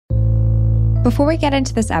Before we get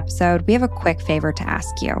into this episode, we have a quick favor to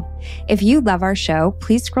ask you. If you love our show,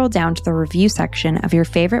 please scroll down to the review section of your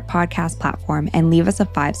favorite podcast platform and leave us a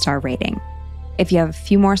 5-star rating. If you have a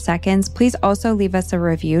few more seconds, please also leave us a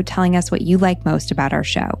review telling us what you like most about our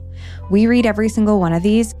show. We read every single one of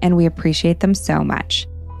these, and we appreciate them so much.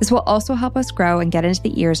 This will also help us grow and get into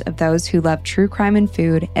the ears of those who love true crime and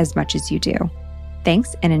food as much as you do.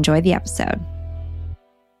 Thanks, and enjoy the episode.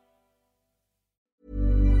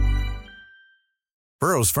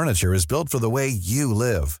 Burrow's furniture is built for the way you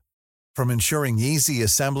live. From ensuring easy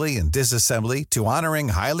assembly and disassembly to honoring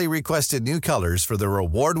highly requested new colors for their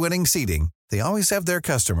award-winning seating, they always have their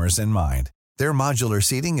customers in mind. Their modular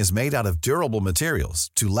seating is made out of durable materials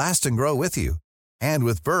to last and grow with you. And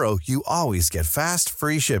with Burrow, you always get fast,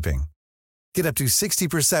 free shipping. Get up to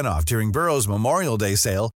 60% off during Burrow's Memorial Day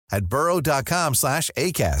sale at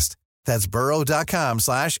burrow.com/ACAST. That's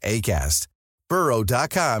burrow.com/ACAST.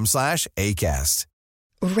 burrow.com/ACAST.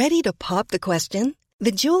 Ready to pop the question?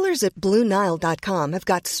 The jewelers at BlueNile.com have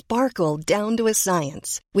got sparkle down to a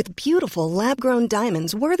science with beautiful lab-grown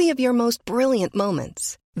diamonds worthy of your most brilliant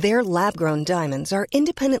moments. Their lab-grown diamonds are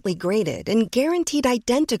independently graded and guaranteed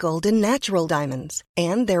identical to natural diamonds,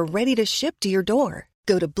 and they're ready to ship to your door.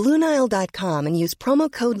 Go to BlueNile.com and use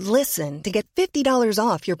promo code LISTEN to get $50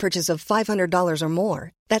 off your purchase of $500 or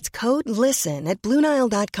more. That's code LISTEN at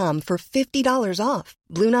BlueNile.com for $50 off.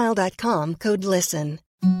 BlueNile.com, code LISTEN.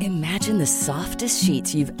 Imagine the softest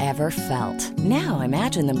sheets you've ever felt. Now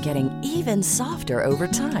imagine them getting even softer over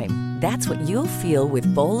time. That's what you'll feel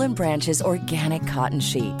with Boll & Branch's organic cotton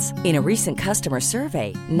sheets. In a recent customer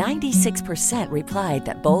survey, 96% replied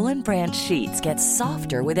that Boll & Branch sheets get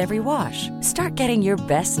softer with every wash. Start getting your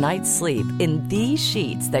best night's sleep in these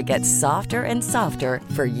sheets that get softer and softer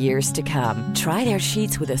for years to come. Try their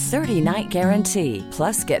sheets with a 30-night guarantee.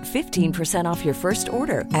 Plus, get 15% off your first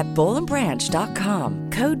order at bollandbranch.com.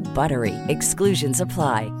 Code BUTTERY. Exclusions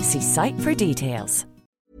apply. See site for details.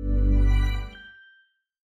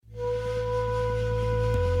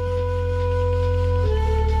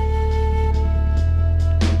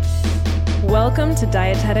 Welcome to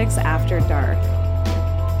Dietetics After Dark,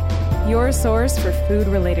 your source for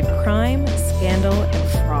food-related crime, scandal, and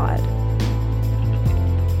fraud.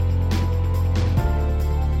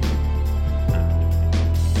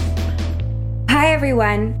 Hi,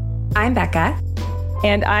 everyone. I'm Becca.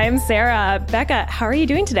 And I'm Sarah. Becca, how are you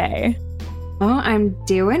doing today? Oh, I'm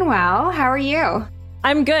doing well. How are you?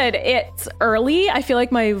 I'm good. It's early. I feel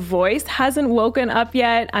like my voice hasn't woken up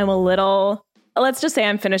yet. I'm a little... Let's just say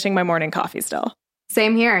I'm finishing my morning coffee still.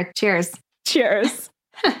 Same here. Cheers. Cheers.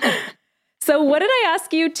 So what did I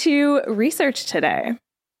ask you to research today?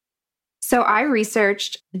 So I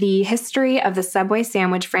researched the history of the Subway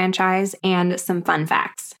sandwich franchise and some fun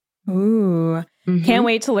facts. Ooh, Can't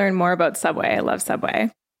wait to learn more about Subway. I love Subway.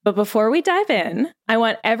 But before we dive in, I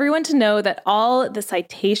want everyone to know that all the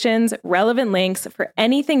citations, relevant links for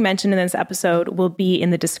anything mentioned in this episode will be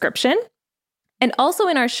in the description. And also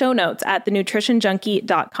in our show notes at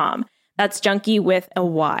thenutritionjunkie.com. That's junkie with a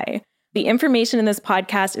Y. The information in this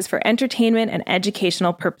podcast is for entertainment and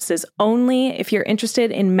educational purposes only. If you're interested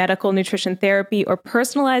in medical nutrition therapy or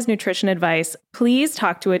personalized nutrition advice, please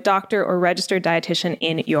talk to a doctor or registered dietitian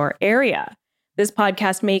in your area. This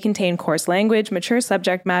podcast may contain coarse language, mature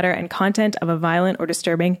subject matter, and content of a violent or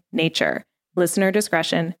disturbing nature. Listener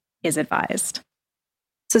discretion is advised.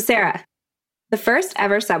 So Sarah, the first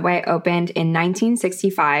ever Subway opened in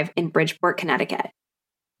 1965 in Bridgeport, Connecticut.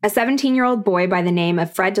 A 17-year-old boy by the name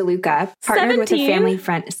of Fred DeLuca partnered with a family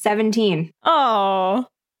friend. 17. Oh,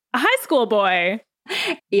 a high school boy.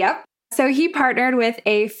 Yep. So he partnered with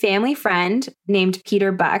a family friend named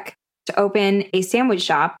Peter Buck to open a sandwich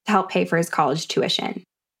shop to help pay for his college tuition.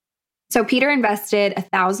 So Peter invested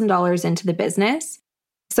 $1,000 into the business.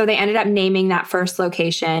 So they ended up naming that first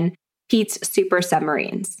location Pete's Super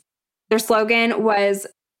Submarines. Their slogan was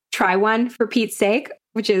 "Try one for Pete's sake,"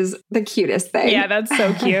 which is the cutest thing. Yeah, that's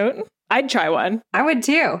so cute. I'd try one. I would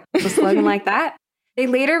too. A slogan like that. They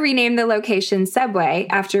later renamed the location Subway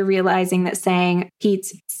after realizing that saying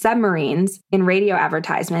Pete's Submarines in radio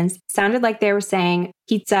advertisements sounded like they were saying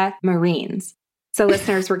Pizza Marines. So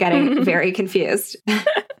listeners were getting very confused.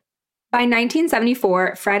 By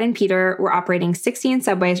 1974, Fred and Peter were operating 16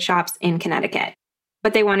 Subway shops in Connecticut,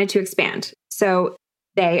 but they wanted to expand. So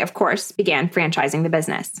they, of course, began franchising the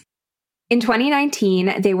business. In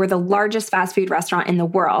 2019, they were the largest fast food restaurant in the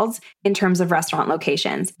world in terms of restaurant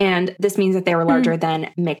locations. And this means that they were larger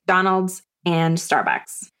than McDonald's and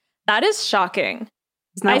Starbucks. That is shocking.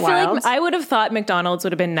 Isn't that wild? Feel like I would have thought McDonald's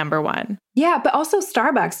would have been number one. Yeah, but also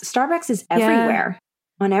Starbucks. Starbucks is everywhere,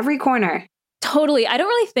 on every corner. Totally. I don't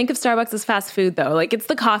really think of Starbucks as fast food, though. Like, it's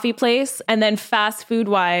the coffee place. And then fast food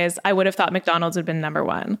wise, I would have thought McDonald's would have been number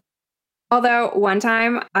one. Although one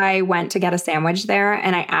time I went to get a sandwich there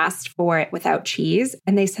and I asked for it without cheese,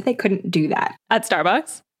 and they said they couldn't do that. At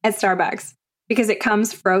Starbucks? At Starbucks. Because it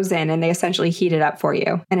comes frozen and they essentially heat it up for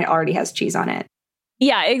you and it already has cheese on it.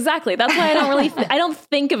 Yeah, exactly. That's why I don't really, I don't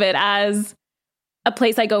think of it as a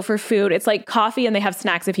place I go for food. It's like coffee and they have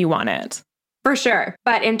snacks if you want it. For sure.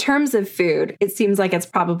 But in terms of food, it seems like it's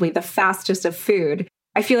probably the fastest of food.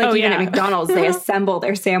 I feel like even at McDonald's, they assemble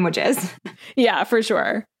their sandwiches. Yeah, for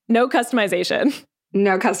sure. No customization.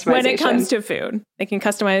 No customization. When it comes to food, they can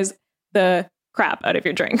customize the crap out of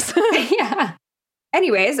your drinks. Yeah.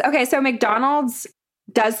 Anyways, okay, so McDonald's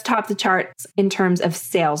does top the charts in terms of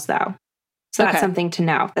sales, though. So that's something to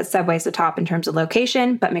know, that Subway's the top in terms of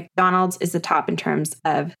location, but McDonald's is the top in terms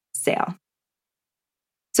of sale.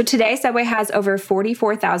 So today, Subway has over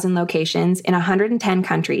 44,000 locations in 110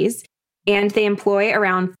 countries, and they employ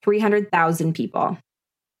around 300,000 people.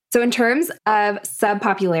 So in terms of sub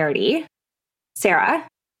popularity, Sarah,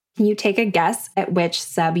 can you take a guess at which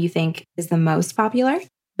sub you think is the most popular?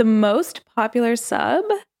 The most popular sub?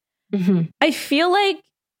 Mm-hmm. I feel like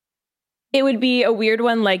it would be a weird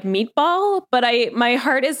one like meatball, but my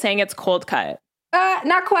heart is saying it's cold cut.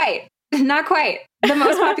 Not quite. Not quite. The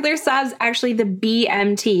most popular sub's actually the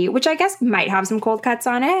BMT, which I guess might have some cold cuts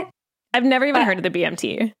on it. I've never even heard of the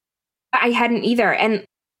BMT. I hadn't either. And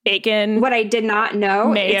bacon. What I did not know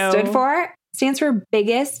mayo. It stood for stands for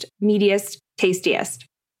biggest, meatiest, tastiest.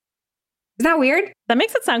 Isn't that weird? That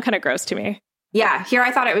makes it sound kind of gross to me. Yeah. Here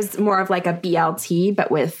I thought it was more of like a BLT, but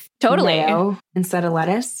with mayo instead of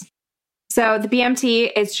lettuce. So the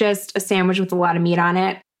BMT is just a sandwich with a lot of meat on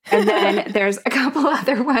it. And then there's a couple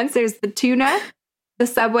other ones. There's the tuna, the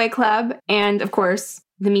Subway Club, and of course,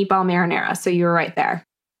 the meatball marinara. So you were right there.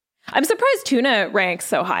 I'm surprised tuna ranks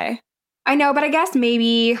so high. I know, but I guess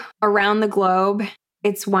maybe around the globe,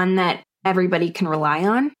 it's one that everybody can rely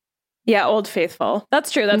on. Yeah, Old Faithful.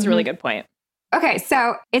 That's true. That's a really good point. Okay,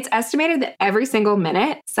 so it's estimated that every single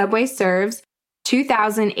minute, Subway serves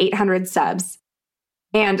 2,800 subs.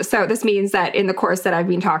 And so this means that in the course that I've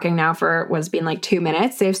been talking now for what's been like 2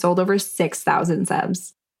 minutes, they've sold over 6,000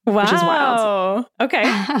 subs. Wow. Which is wild. Okay.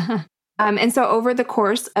 And so over the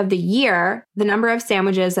course of the year, the number of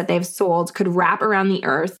sandwiches that they've sold could wrap around the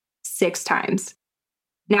earth 6 times.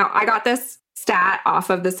 Now, I got this stat off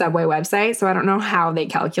of the Subway website, so I don't know how they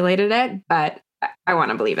calculated it, but I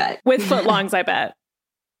want to believe it. With footlongs, I bet.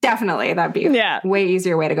 Definitely. That'd be a way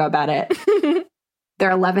easier way to go about it. They're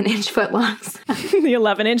 11-inch footlongs. The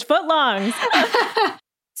 11-inch footlongs.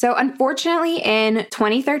 So unfortunately, in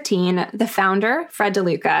 2013, the founder, Fred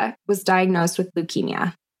DeLuca, was diagnosed with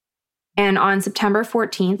leukemia. And on September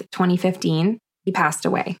 14th, 2015, he passed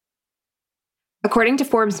away. According to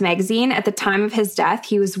Forbes magazine, at the time of his death,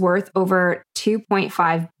 he was worth over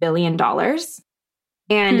 $2.5 billion.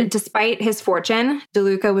 And despite his fortune,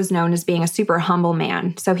 DeLuca was known as being a super humble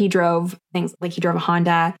man. So he drove things like he drove a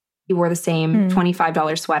Honda. He wore the same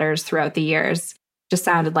 $25 sweaters throughout the years. Just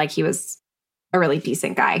sounded like he was a really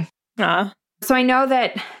decent guy. So I know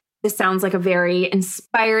that this sounds like a very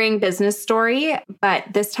inspiring business story, but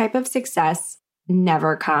this type of success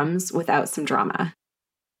never comes without some drama.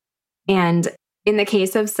 And in the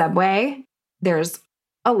case of Subway, there's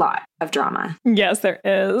a lot of drama. Yes, there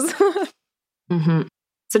is.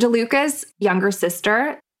 So DeLuca's younger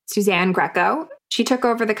sister, Suzanne Greco, she took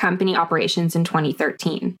over the company operations in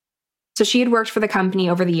 2013. So she had worked for the company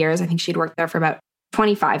over the years. I think she'd worked there for about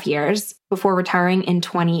 25 years before retiring in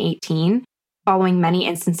 2018, following many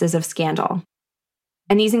instances of scandal.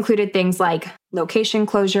 And these included things like location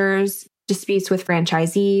closures, disputes with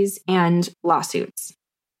franchisees, and lawsuits.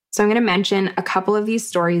 So I'm going to mention a couple of these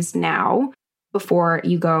stories now before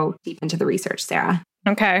you go deep into the research, Sarah.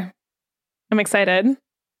 Okay. I'm excited.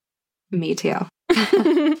 Me too.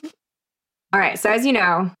 All right. So as you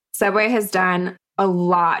know, Subway has done a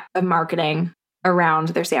lot of marketing around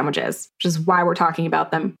their sandwiches, which is why we're talking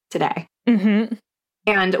about them today.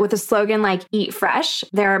 And with a slogan like Eat Fresh,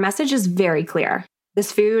 their message is very clear.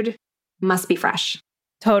 This food must be fresh.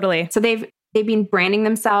 Totally. So they've been branding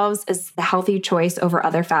themselves as the healthy choice over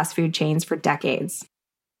other fast food chains for decades.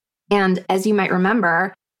 And as you might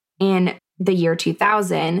remember, in the year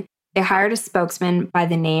 2000, they hired a spokesman by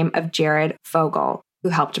the name of Jared Fogle, who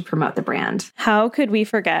helped to promote the brand. How could we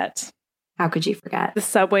forget? How could you forget? The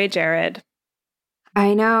Subway Jared.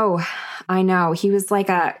 I know. He was like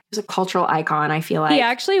a cultural icon, I feel like. He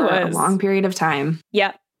actually for was. a long period of time.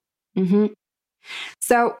 Yep.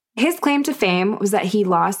 So his claim to fame was that he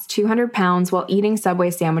lost 200 pounds while eating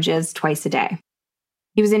Subway sandwiches twice a day.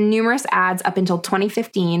 He was in numerous ads up until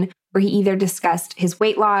 2015, where he either discussed his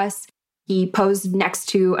weight loss, he posed next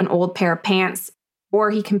to an old pair of pants,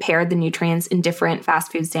 or he compared the nutrients in different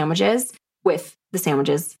fast food sandwiches with the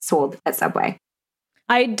sandwiches sold at Subway.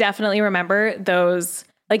 I definitely remember those,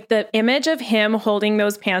 like the image of him holding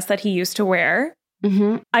those pants that he used to wear.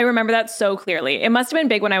 Mm-hmm. I remember that so clearly. It must have been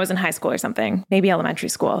big when I was in high school or something, maybe elementary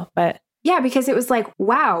school, but... Yeah, because it was like,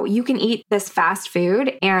 wow, you can eat this fast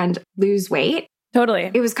food and lose weight.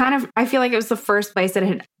 Totally. It was kind of, I feel like it was the first place that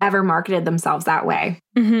had ever marketed themselves that way.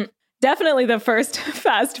 Mm-hmm. Definitely the first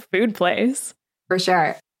fast food place. For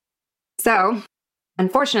sure. So,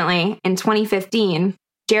 unfortunately, in 2015,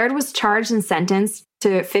 Jared was charged and sentenced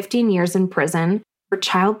to 15 years in prison for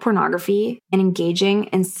child pornography and engaging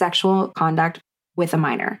in sexual conduct with a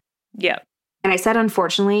minor. Yeah. And I said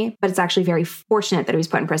unfortunately, but it's actually very fortunate that he was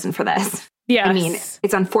put in prison for this. Yeah. I mean,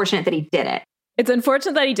 it's unfortunate that he did it. It's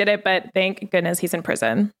unfortunate that he did it, but thank goodness he's in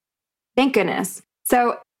prison. Thank goodness.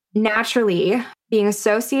 So naturally, being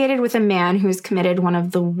associated with a man who has committed one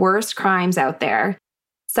of the worst crimes out there,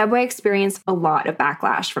 Subway experienced a lot of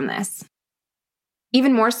backlash from this.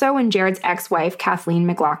 Even more so when Jared's ex-wife, Kathleen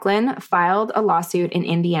McLaughlin, filed a lawsuit in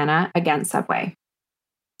Indiana against Subway.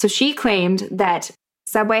 So she claimed that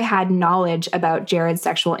Subway had knowledge about Jared's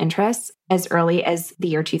sexual interests as early as the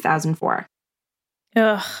year 2004.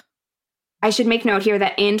 Ugh. I should make note here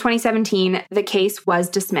that in 2017, the case was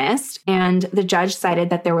dismissed and the judge cited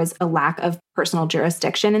that there was a lack of personal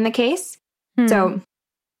jurisdiction in the case. So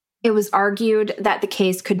it was argued that the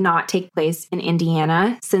case could not take place in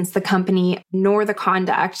Indiana since the company nor the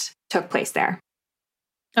conduct took place there.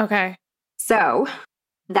 Okay. So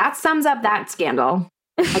that sums up that scandal.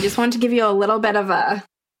 I just wanted to give you a little bit of a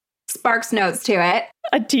Sparks notes to it.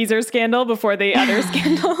 A teaser scandal before the other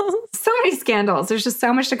scandals. So many scandals. There's just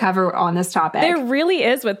so much to cover on this topic. There really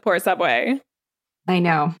is with poor Subway. I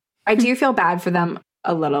know. I do feel bad for them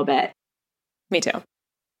a little bit. Me too.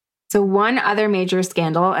 So one other major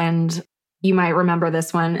scandal, and you might remember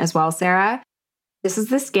this one as well, Sarah. This is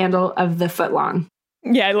the scandal of the footlong.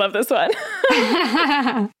 Yeah, I love this one.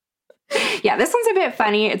 Yeah, this one's a bit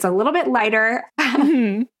funny. It's a little bit lighter.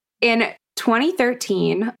 Mm-hmm. In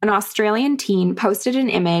 2013, an Australian teen posted an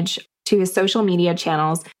image to his social media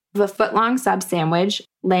channels of a footlong sub sandwich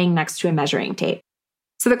laying next to a measuring tape.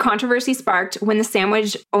 So the controversy sparked when the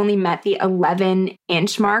sandwich only met the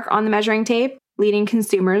 11-inch mark on the measuring tape, leading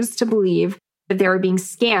consumers to believe that they were being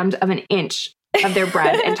scammed of an inch of their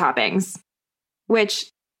bread and toppings,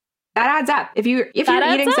 which that adds up. If you're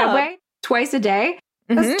eating Subway twice a day,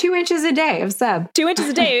 that's 2 inches a day of sub. 2 inches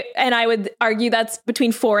a day. And I would argue that's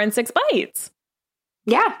between 4 and 6 bites.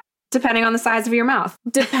 Yeah. Depending on the size of your mouth.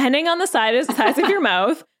 Depending on the size of your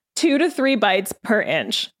mouth, 2 to 3 bites per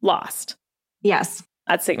inch lost. Yes.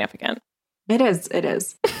 That's significant. It is. It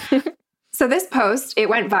is. So this post, it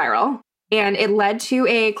went viral and it led to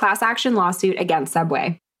a class action lawsuit against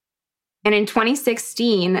Subway. And in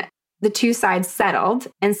 2016, the two sides settled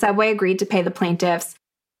and Subway agreed to pay the plaintiffs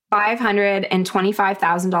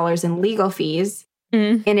 $525,000 in legal fees,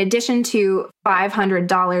 in addition to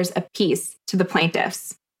 $500 apiece to the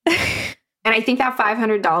plaintiffs. And I think that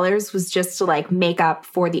 $500 was just to like make up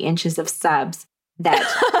for the inches of subs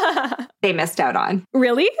that they missed out on.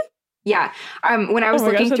 Really? Yeah. When I was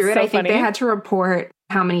looking through it, I think they had to report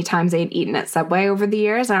how many times they'd eaten at Subway over the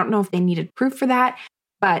years. I don't know if they needed proof for that,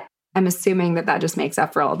 but I'm assuming that that just makes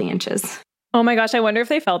up for all the inches. Oh my gosh. I wonder if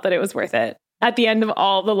they felt that it was worth it at the end of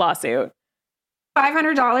all the lawsuit.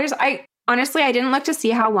 $500. I didn't look to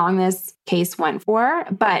see how long this case went for,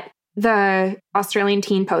 but the Australian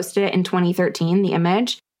teen posted it in 2013, the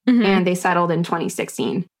image, and they settled in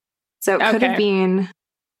 2016. So it could have been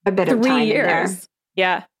a bit of 3 time years. in there.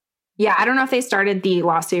 Yeah. Yeah, I don't know if they started the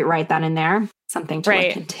lawsuit right then and there. Something to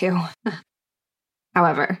look into.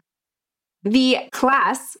 However, the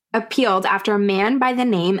class appealed after a man by the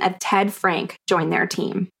name of Ted Frank joined their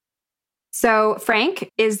team. So Frank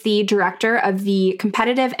is the director of the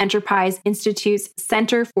Competitive Enterprise Institute's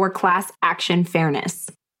Center for Class Action Fairness.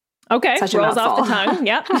 Okay, such rolls a off the tongue.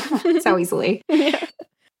 Yep. So easily. Yeah.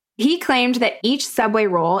 He claimed that each Subway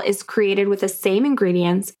roll is created with the same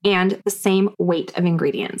ingredients and the same weight of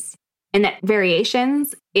ingredients, and that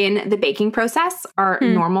variations in the baking process are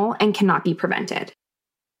normal and cannot be prevented.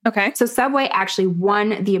 Okay. So Subway actually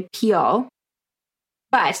won the appeal,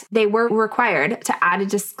 but they were required to add a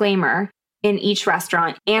disclaimer in each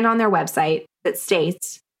restaurant and on their website that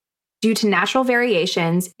states, due to natural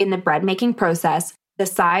variations in the bread making process, the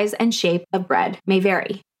size and shape of bread may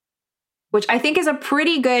vary. Which I think is a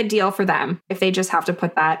pretty good deal for them if they just have to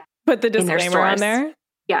put that the disclaimer on there.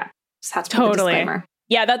 Yeah, just have to put the disclaimer.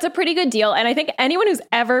 Yeah, that's a pretty good deal. And I think anyone who's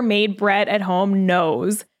ever made bread at home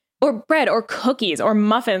knows, or bread or cookies or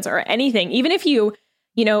muffins or anything, even if you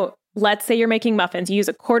let's say you're making muffins, you use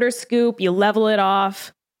a quarter scoop, you level it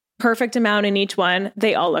off, perfect amount in each one.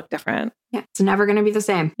 They all look different. Yeah, it's never going to be the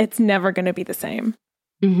same. It's never going to be the same.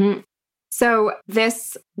 Mm-hmm. So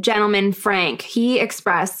this gentleman, Frank, he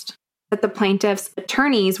expressed that the plaintiff's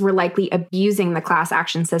attorneys were likely abusing the class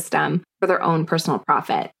action system for their own personal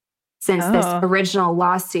profit, since this original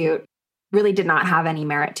lawsuit really did not have any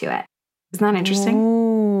merit to it. Isn't that interesting?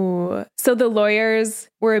 Ooh. So the lawyers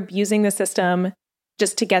were abusing the system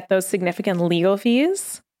just to get those significant legal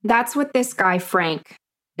fees? That's what this guy, Frank,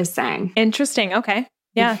 is saying. Interesting. Okay.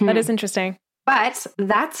 Yeah, that is interesting. But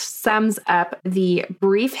that sums up the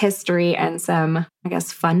brief history and some, I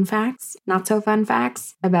guess, fun facts, not so fun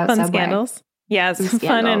facts about fun Subway. Scandals. Yes,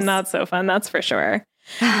 fun and not so fun. That's for sure.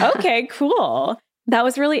 Okay, cool. That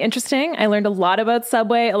was really interesting. I learned a lot about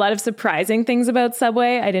Subway, a lot of surprising things about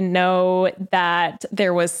Subway. I didn't know that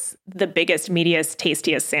there was the biggest, meatiest,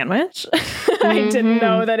 tastiest sandwich. I didn't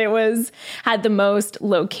know that it had the most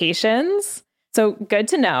locations. So good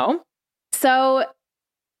to know. So,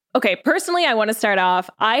 okay, personally, I want to start off.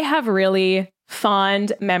 I have really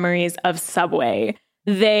fond memories of Subway.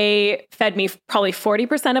 They fed me probably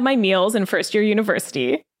 40% of my meals in first year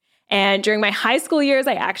university. And during my high school years,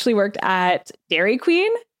 I actually worked at Dairy Queen,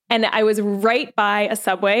 and I was right by a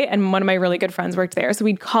Subway, and one of my really good friends worked there. So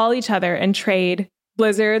we'd call each other and trade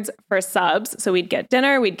blizzards for subs. So we'd get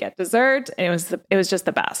dinner, we'd get dessert, and it was just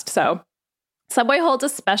the best. So Subway holds a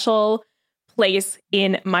special place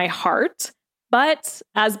in my heart. But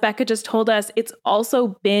as Becca just told us, it's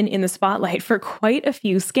also been in the spotlight for quite a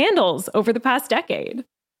few scandals over the past decade.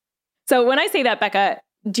 So when I say that, Becca,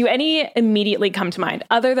 do any immediately come to mind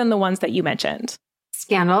other than the ones that you mentioned?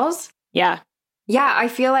 Scandals? Yeah. Yeah, I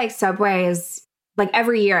feel like Subway is, like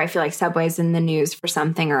every year I feel like Subway is in the news for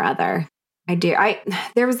something or other. I do.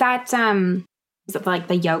 There was that, is it like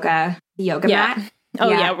the yoga mat? Oh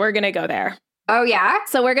yeah, we're going to go there. Oh yeah?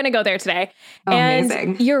 So we're going to go there today. Oh, and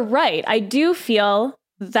amazing. You're right. I do feel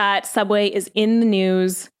that Subway is in the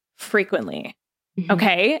news frequently. Mm-hmm.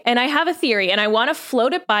 Okay. And I have a theory, and I want to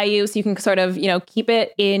float it by you so you can sort of, keep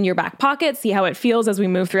it in your back pocket, see how it feels as we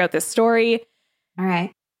move throughout this story. All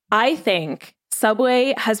right. I think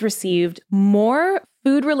Subway has received more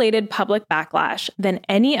food-related public backlash than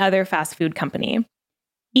any other fast food company,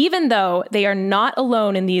 even though they are not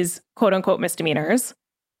alone in these quote-unquote misdemeanors.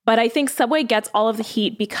 But I think Subway gets all of the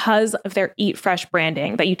heat because of their Eat Fresh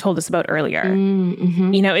branding that you told us about earlier.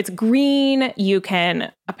 Mm-hmm. It's green. You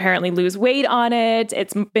can apparently lose weight on it.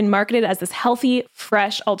 It's been marketed as this healthy,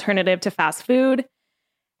 fresh alternative to fast food.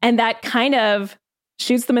 And that kind of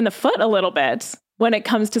shoots them in the foot a little bit when it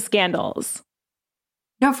comes to scandals.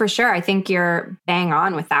 No, for sure. I think you're bang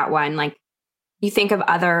on with that one. Like, you think of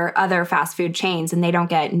other fast food chains and they don't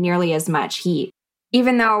get nearly as much heat.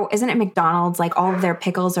 Even though, isn't it McDonald's, like all of their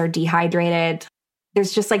pickles are dehydrated?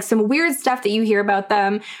 There's just like some weird stuff that you hear about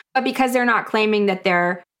them. But because they're not claiming that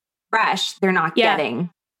they're fresh, they're not getting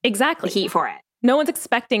exactly the heat for it. No one's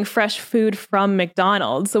expecting fresh food from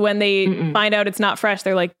McDonald's. So when they find out it's not fresh,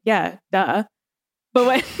 they're like, yeah, duh. But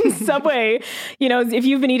when Subway, if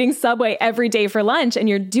you've been eating Subway every day for lunch and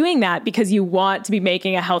you're doing that because you want to be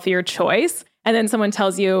making a healthier choice, and then someone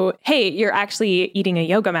tells you, hey, you're actually eating a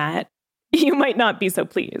yoga mat, you might not be so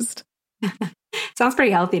pleased. Sounds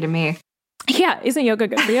pretty healthy to me. Yeah. Isn't yoga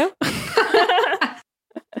good for you?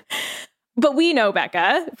 But we know,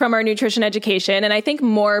 Becca, from our nutrition education, and I think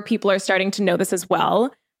more people are starting to know this as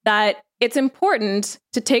well, that it's important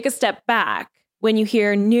to take a step back when you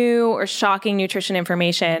hear new or shocking nutrition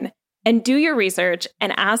information and do your research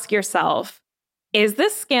and ask yourself, is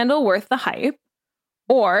this scandal worth the hype?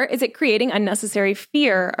 Or is it creating unnecessary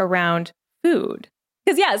fear around food?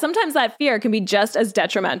 Because sometimes that fear can be just as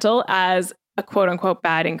detrimental as a quote unquote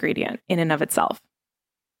bad ingredient in and of itself.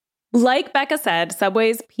 Like Becca said,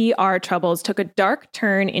 Subway's PR troubles took a dark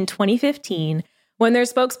turn in 2015 when their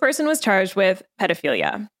spokesperson was charged with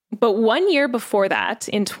pedophilia. But 1 year before that,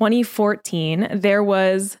 in 2014, there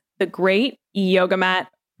was the great yoga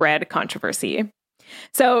mat bread controversy.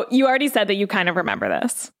 So you already said that you kind of remember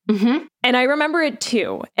this. Mm-hmm. And I remember it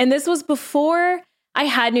too. And this was before I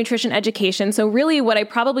had nutrition education. So really what I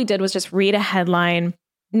probably did was just read a headline,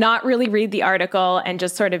 not really read the article, and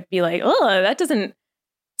just sort of be like, oh, that doesn't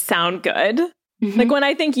sound good. Mm-hmm. Like when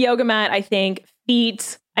I think yoga mat, I think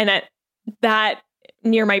feet, and that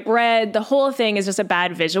near my bread, the whole thing is just a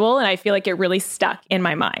bad visual. And I feel like it really stuck in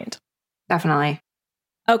my mind. Definitely.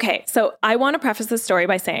 Okay, so I want to preface this story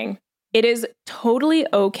by saying it is totally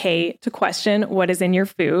okay to question what is in your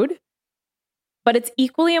food. but it's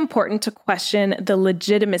equally important to question the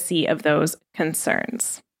legitimacy of those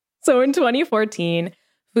concerns. So in 2014,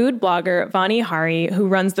 food blogger Vani Hari, who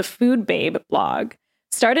runs the Food Babe blog,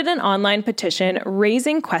 started an online petition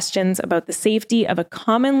raising questions about the safety of a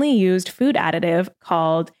commonly used food additive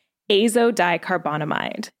called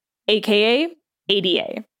azodicarbonamide, aka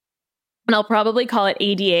ADA. And I'll probably call it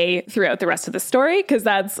ADA throughout the rest of the story because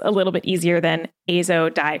that's a little bit easier than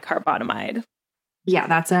azodicarbonamide. Yeah,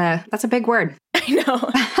 that's a big word. I know.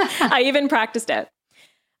 I even practiced it.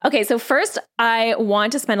 Okay, so first I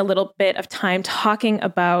want to spend a little bit of time talking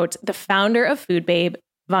about the founder of Food Babe,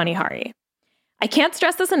 Vani Hari. I can't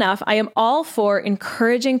stress this enough. I am all for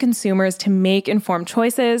encouraging consumers to make informed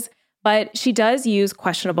choices, but she does use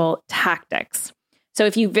questionable tactics. So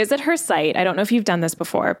if you visit her site, I don't know if you've done this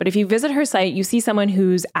before, but if you visit her site, you see someone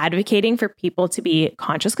who's advocating for people to be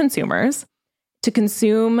conscious consumers, to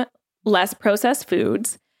consume less processed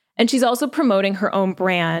foods, and she's also promoting her own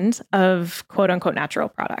brand of quote unquote natural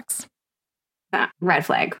products. Red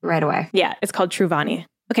flag right away. Yeah, it's called True Vani.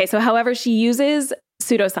 Okay, so however, she uses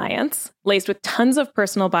pseudoscience laced with tons of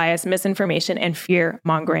personal bias, misinformation, and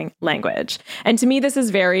fear-mongering language. And to me, this is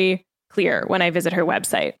very clear when I visit her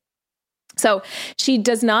website. So she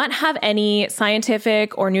does not have any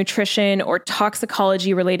scientific or nutrition or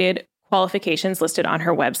toxicology related qualifications listed on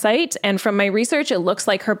her website. And from my research, it looks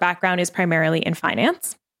like her background is primarily in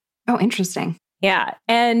finance. Oh, interesting. Yeah.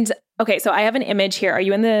 And okay, so I have an image here. Are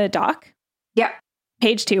you in the doc? Yep.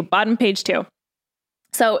 Page 2, bottom page 2.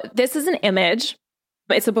 So this is an image.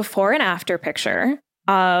 It's a before and after picture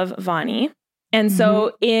of Vani. And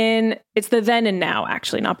so it's the then and now,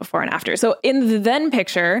 actually, not before and after. So in the then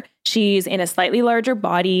picture, she's in a slightly larger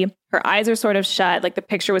body. Her eyes are sort of shut, like the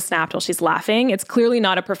picture was snapped while she's laughing. It's clearly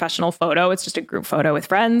not a professional photo. It's just a group photo with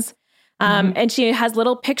friends. And she has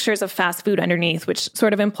little pictures of fast food underneath, which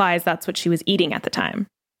sort of implies that's what she was eating at the time.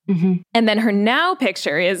 And then her now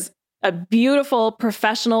picture is a beautiful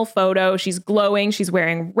professional photo. She's glowing. She's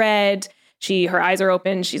wearing red. Her eyes are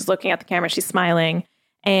open. She's looking at the camera. She's smiling.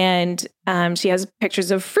 And she has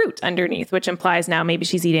pictures of fruit underneath, which implies now maybe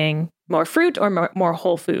she's eating more fruit or more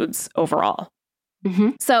whole foods overall.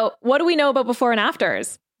 So what do we know about before and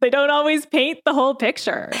afters? They don't always paint the whole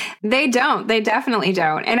picture. They don't. They definitely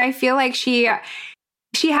don't. And I feel like she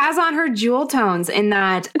has on her jewel tones in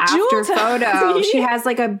that after photo. She has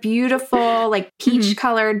like a beautiful, like peach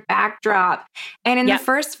colored backdrop. And in the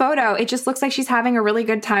first photo, it just looks like she's having a really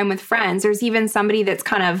good time with friends. There's even somebody that's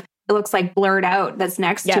kind of, it looks like blurred out that's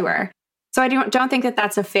next to her. So I don't think that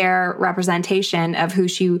that's a fair representation of who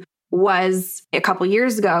she was a couple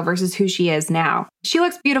years ago versus who she is now. She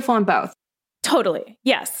looks beautiful in both. Totally.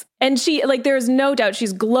 Yes. And she, like, there's no doubt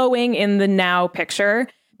she's glowing in the now picture,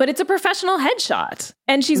 but it's a professional headshot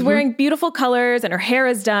and she's wearing beautiful colors and her hair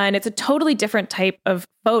is done. It's a totally different type of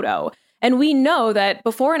photo. And we know that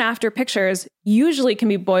before and after pictures usually can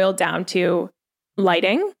be boiled down to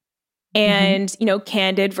lighting and, you know,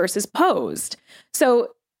 candid versus posed. So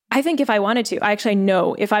I think if I wanted to, I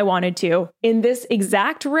know if I wanted to, in this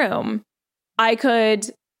exact room, I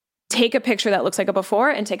could take a picture that looks like a before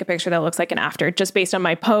and take a picture that looks like an after, just based on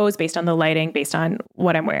my pose, based on the lighting, based on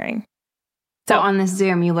what I'm wearing. So on this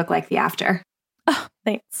Zoom, you look like the after. Oh,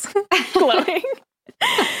 thanks. Glowing.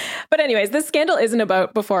 But anyways, this scandal isn't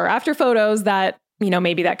about before or after photos. That, you know,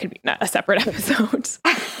 maybe that could be a separate episode.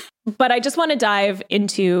 But I just want to dive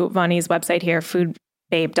into Vani's website here,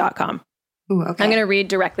 foodbabe.com. Ooh, okay. I'm going to read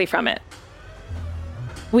directly from it.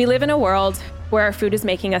 We live in a world where our food is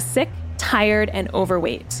making us sick, tired, and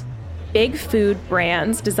overweight. Big food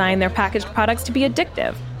brands design their packaged products to be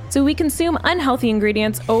addictive, so we consume unhealthy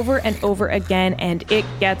ingredients over and over again, and it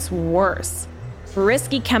gets worse.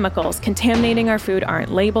 Risky chemicals contaminating our food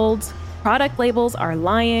aren't labeled, product labels are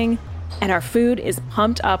lying, and our food is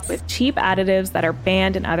pumped up with cheap additives that are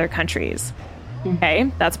banned in other countries.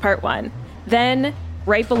 Okay, that's part one. Then,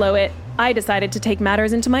 right below it, I decided to take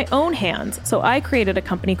matters into my own hands, so I created a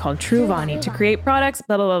company called True Vani to create products,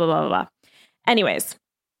 blah, blah, blah, blah, blah, blah. Anyways,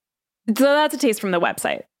 so that's a taste from the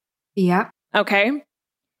website. Yeah. Okay.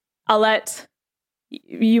 I'll let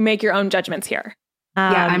you make your own judgments here.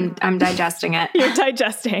 I'm digesting it. You're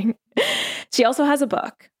digesting. She also has a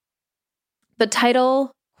book. The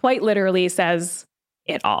title quite literally says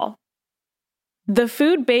it all. The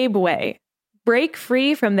Food Babe Way. Break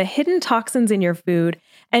free from the hidden toxins in your food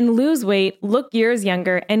and lose weight, look years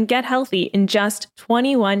younger, and get healthy in just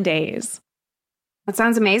 21 days. That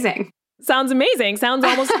sounds amazing. Sounds amazing. Sounds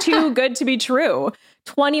almost too good to be true.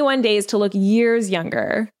 21 days to look years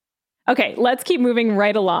younger. Okay, let's keep moving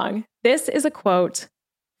right along. This is a quote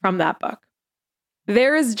from that book.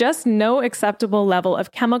 There is just no acceptable level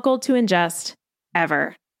of chemical to ingest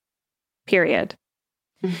ever. Period.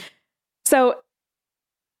 So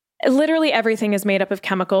literally everything is made up of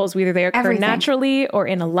chemicals, whether they occur naturally or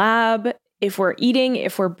in a lab. If we're eating,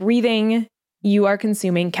 if we're breathing, you are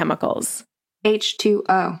consuming chemicals.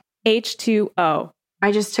 H2O. H2O.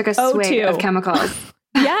 I just took a swig of chemicals.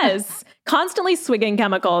 Yes. Constantly swigging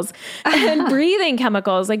chemicals and breathing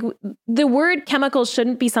chemicals. Like the word chemicals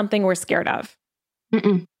shouldn't be something we're scared of.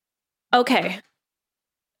 Mm-mm. Okay.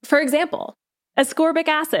 For example, ascorbic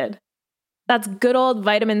acid. That's good old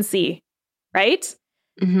vitamin C, right?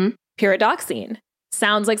 Mm-hmm. Pyridoxine.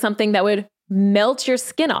 Sounds like something that would melt your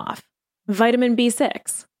skin off. Vitamin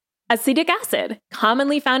B6. Acetic acid,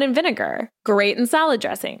 commonly found in vinegar, great in salad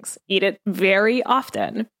dressings. Eat it very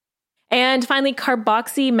often. And finally,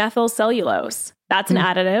 carboxymethylcellulose. That's an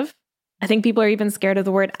additive. I think people are even scared of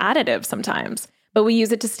the word additive sometimes, but we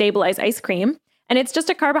use it to stabilize ice cream. And it's just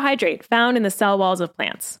a carbohydrate found in the cell walls of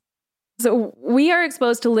plants. So we are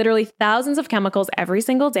exposed to literally thousands of chemicals every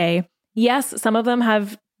single day. Yes, some of them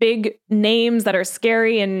have big names that are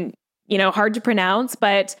scary and, hard to pronounce,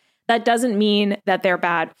 but that doesn't mean that they're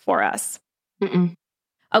bad for us. Mm-mm.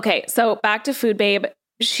 Okay, so back to Food Babe.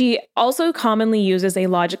 She also commonly uses a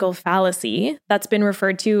logical fallacy that's been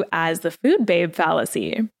referred to as the Food Babe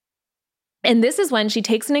fallacy. And this is when she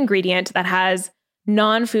takes an ingredient that has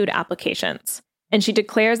non-food applications and she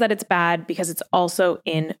declares that it's bad because it's also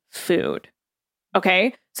in food.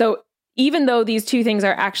 Okay, so even though these two things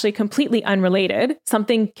are actually completely unrelated,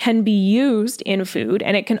 something can be used in food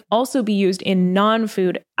and it can also be used in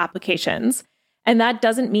non-food applications. And that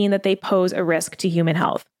doesn't mean that they pose a risk to human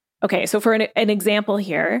health. Okay, so for an example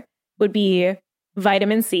here would be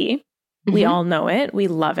vitamin C. Mm-hmm. We all know it. We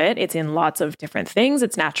love it. It's in lots of different things.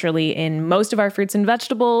 It's naturally in most of our fruits and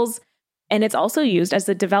vegetables. And it's also used as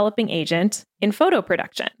a developing agent in photo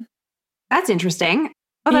production. That's interesting.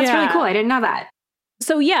 Oh, that's really cool. I didn't know that.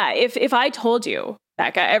 So yeah, if I told you,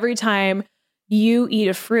 Becca, every time you eat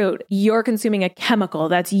a fruit, you're consuming a chemical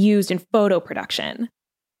that's used in photo production.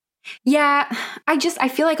 Yeah, I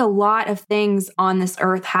feel like a lot of things on this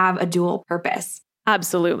earth have a dual purpose.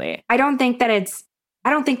 Absolutely. I don't think that it's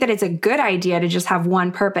a good idea to just have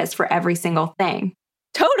one purpose for every single thing.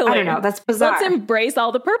 Totally. I don't know. That's bizarre. Let's embrace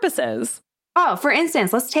all the purposes. Oh, for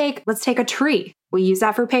instance, let's take a tree. We use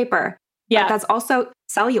that for paper. Yeah. But that's also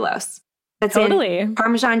cellulose. That's totally in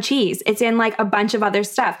Parmesan cheese. It's in like a bunch of other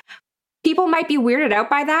stuff. People might be weirded out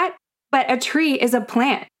by that, but a tree is a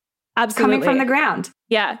plant. Absolutely. Coming from the ground.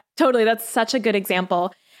 Yeah, totally. That's such a good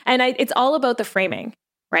example. And it's all about the framing,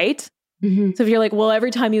 right? Mm-hmm. So if you're like, well, every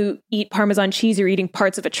time you eat Parmesan cheese, you're eating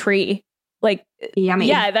parts of a tree. Like, yummy.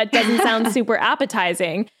 Yeah, that doesn't sound super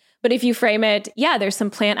appetizing. But if you frame it, yeah, there's some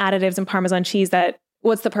plant additives in Parmesan cheese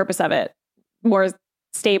what's the purpose of it? More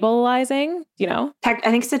stabilizing, I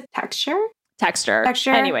think it's a texture. Texture.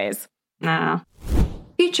 Anyways. No.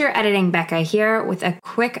 Future editing Becca here with a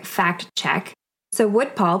quick fact check. So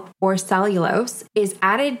wood pulp or cellulose is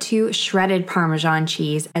added to shredded Parmesan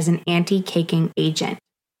cheese as an anti-caking agent.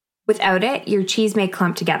 Without it, your cheese may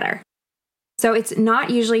clump together. So it's not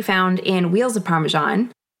usually found in wheels of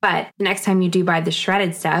Parmesan, but next time you do buy the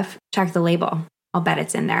shredded stuff, check the label. I'll bet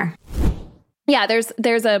it's in there. Yeah,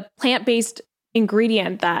 there's a plant-based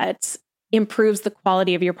ingredient that improves the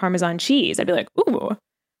quality of your Parmesan cheese. I'd be like, ooh,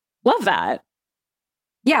 love that.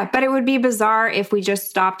 Yeah, but it would be bizarre if we just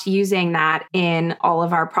stopped using that in all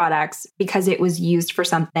of our products because it was used for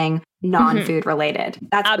something non-food related.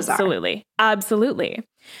 That's absolutely bizarre. Absolutely.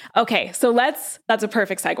 Okay, so that's a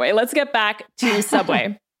perfect segue. Let's get back to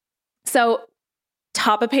Subway. So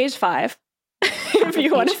top of page 5, if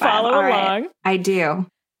you want to follow along. Right. I do.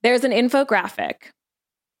 There's an infographic,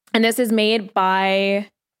 and this is made by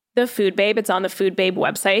the Food Babe. It's on the Food Babe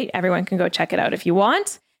website. Everyone can go check it out if you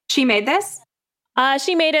want. She made this?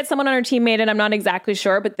 She made it. Someone on her team made it. I'm not exactly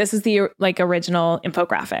sure, but this is the original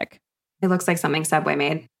infographic. It looks like something Subway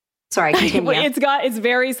made. Sorry, continue. It's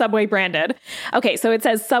very Subway branded. Okay, so it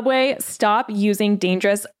says, Subway, stop using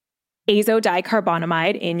dangerous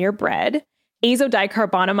azodicarbonamide in your bread.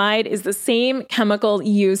 Azodicarbonamide is the same chemical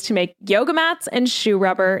used to make yoga mats and shoe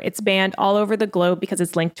rubber. It's banned all over the globe because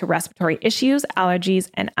it's linked to respiratory issues,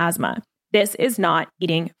 allergies, and asthma. This is not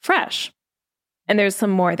eating fresh. And there's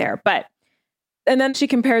some more there, and then she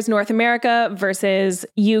compares North America versus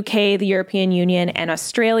UK, the European Union, and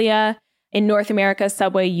Australia. In North America,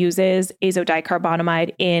 Subway uses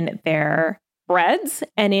azodicarbonamide in their breads.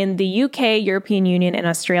 And in the UK, European Union, and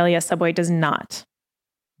Australia, Subway does not.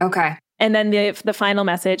 Okay. And then the final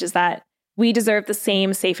message is that we deserve the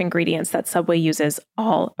same safe ingredients that Subway uses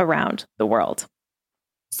all around the world.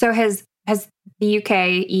 So has the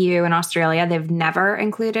UK, EU, and Australia, they've never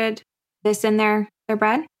included this in their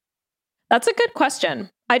bread? That's a good question.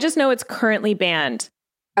 I just know it's currently banned.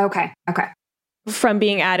 Okay. From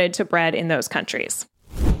being added to bread in those countries.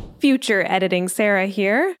 Future editing Sarah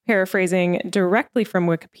here, paraphrasing directly from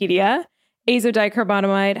Wikipedia.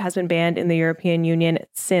 Azodicarbonamide has been banned in the European Union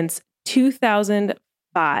since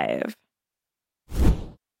 2005.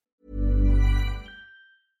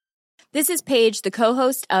 This is Paige, the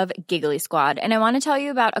co-host of Giggly Squad, and I want to tell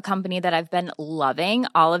you about a company that I've been loving,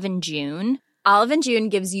 Olive & June. Olive & June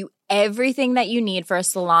gives you everything that you need for a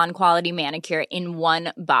salon-quality manicure in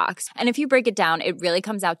one box. And if you break it down, it really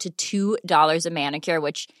comes out to $2 a manicure,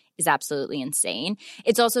 which is absolutely insane.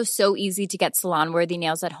 It's also so easy to get salon-worthy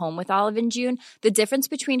nails at home with Olive & June. The difference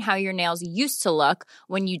between how your nails used to look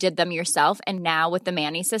when you did them yourself and now with the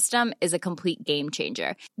Mani system is a complete game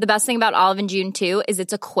changer. The best thing about Olive & June, too, is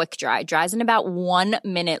it's a quick dry. Dries in about 1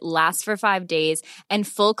 minute, lasts for 5 days, and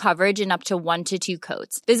full coverage in up to 1 to 2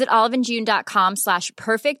 coats. Visit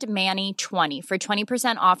oliveandjune.com/perfectmani20 for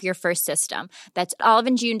 20% off your first system. That's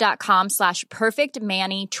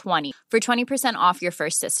oliveandjune.com/perfectmani20 for 20% off your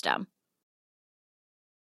first system.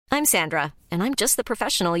 I'm Sandra, and I'm just the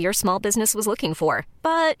professional your small business was looking for.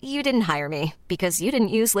 But you didn't hire me because you didn't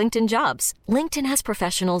use LinkedIn Jobs. LinkedIn has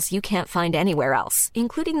professionals you can't find anywhere else,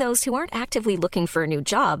 including those who aren't actively looking for a new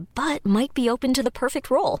job, but might be open to the perfect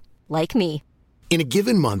role, like me. In a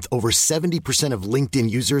given month, over 70% of LinkedIn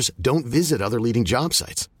users don't visit other leading job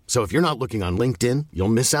sites. So if you're not looking on LinkedIn, you'll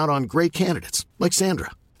miss out on great candidates like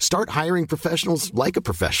Sandra. Start hiring professionals like a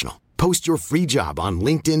professional. Post your free job on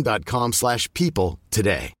linkedin.com/people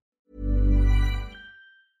today.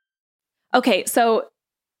 Okay, so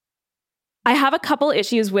I have a couple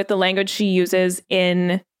issues with the language she uses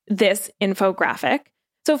in this infographic.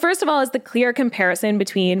 So first of all is the clear comparison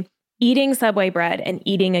between eating Subway bread and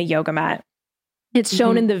eating a yoga mat. It's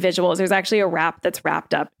shown in the visuals. There's actually a wrap that's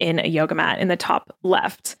wrapped up in a yoga mat in the top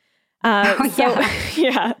left.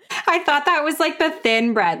 Yeah. I thought that was like the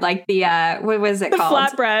thin bread, like the, what was it called?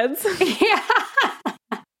 Flatbreads. Yeah.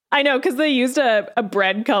 I know, because they used a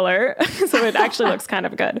bread color, so it actually looks kind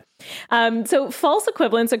of good. So false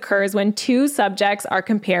equivalence occurs when two subjects are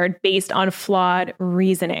compared based on flawed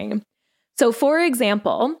reasoning. So for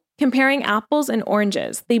example, comparing apples and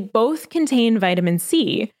oranges, they both contain vitamin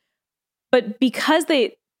C, but because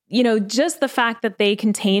they, just the fact that they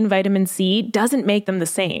contain vitamin C doesn't make them the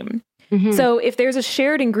same. Mm-hmm. So if there's a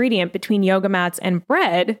shared ingredient between yoga mats and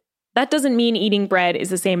bread, that doesn't mean eating bread is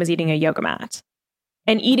the same as eating a yoga mat.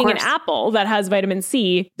 And eating an apple that has vitamin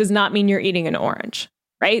C does not mean you're eating an orange,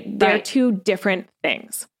 right? They're two different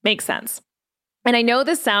things. Makes sense. And I know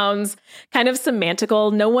this sounds kind of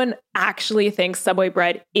semantical. No one actually thinks Subway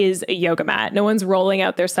bread is a yoga mat. No one's rolling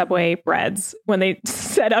out their Subway breads when they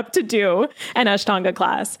set up to do an Ashtanga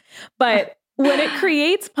class. But when it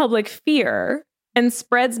creates public fear and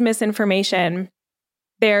spreads misinformation,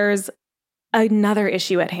 there's another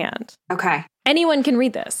issue at hand. Okay. Anyone can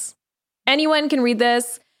read this. Anyone can read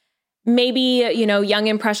this. Maybe, young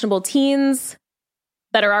impressionable teens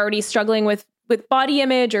that are already struggling with body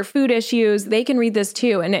image or food issues, they can read this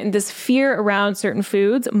too. And this fear around certain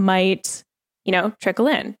foods might, trickle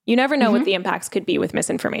in. You never know what the impacts could be with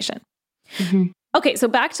misinformation. Mm-hmm. Okay, so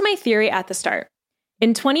back to my theory at the start.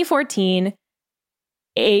 In 2014,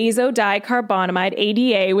 azodicarbonamide,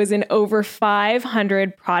 ADA, was in over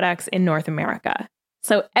 500 products in North America.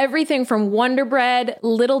 So everything from Wonder Bread,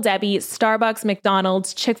 Little Debbie, Starbucks,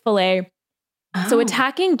 McDonald's, Chick-fil-A. Oh. So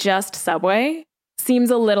attacking just Subway seems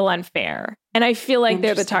a little unfair. And I feel like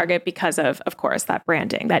they're the target because of course, that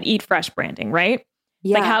branding, that Eat Fresh branding, right?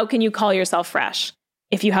 Yeah. Like, how can you call yourself fresh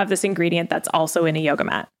if you have this ingredient that's also in a yoga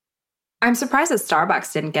mat? I'm surprised that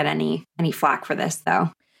Starbucks didn't get any flack for this, though.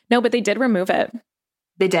 No, but they did remove it.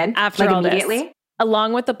 They did? After all immediately? This.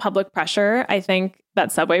 Along with the public pressure, I think,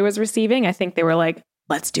 that Subway was receiving, I think they were like,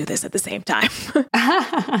 let's do this at the same time.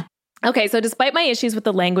 Okay, so despite my issues with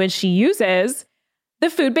the language she uses, the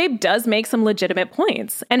Food Babe does make some legitimate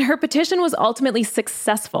points, and her petition was ultimately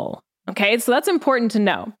successful. Okay, so that's important to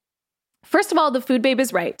know. First of all, the Food Babe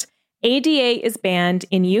is right. ADA is banned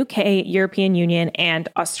in UK, European Union, and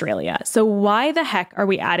Australia. So why the heck are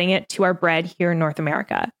we adding it to our bread here in North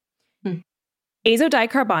America?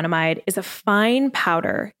 Azodicarbonamide is a fine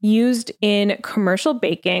powder used in commercial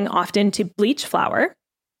baking, often to bleach flour,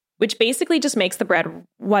 which basically just makes the bread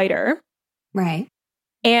whiter. Right.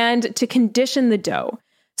 And to condition the dough.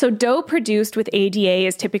 So dough produced with ADA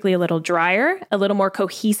is typically a little drier, a little more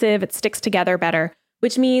cohesive, it sticks together better,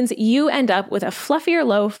 which means you end up with a fluffier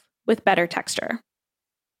loaf with better texture.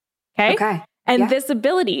 Okay. And this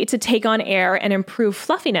ability to take on air and improve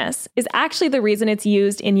fluffiness is actually the reason it's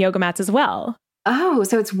used in yoga mats as well. Oh,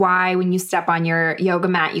 so it's why when you step on your yoga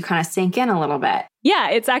mat, you kind of sink in a little bit. Yeah,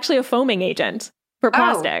 it's actually a foaming agent for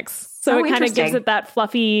plastics. So it kind of gives it that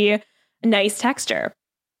fluffy, nice texture.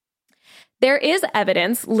 There is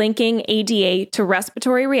evidence linking ADA to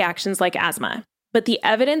respiratory reactions like asthma, but the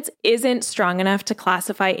evidence isn't strong enough to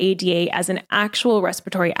classify ADA as an actual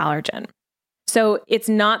respiratory allergen. So it's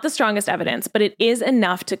not the strongest evidence, but it is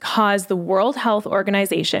enough to cause the World Health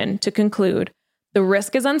Organization to conclude the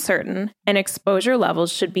risk is uncertain and exposure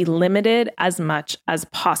levels should be limited as much as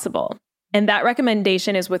possible. And that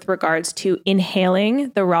recommendation is with regards to inhaling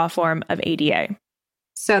the raw form of ADA.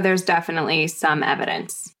 So there's definitely some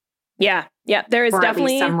evidence. Yeah, there is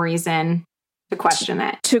definitely some reason to question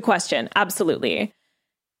it. To question, absolutely.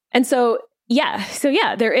 And so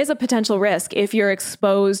there is a potential risk if you're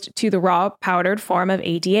exposed to the raw powdered form of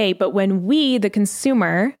ADA. But when we, the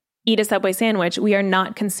consumer, eat a Subway sandwich, we are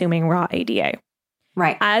not consuming raw ADA.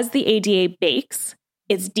 Right. As the ADA bakes,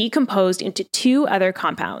 it's decomposed into two other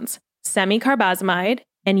compounds, semicarbazamide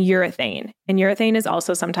and urethane. And urethane is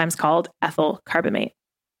also sometimes called ethyl carbamate.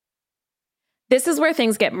 This is where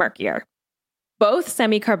things get murkier. Both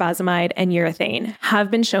semicarbazamide and urethane have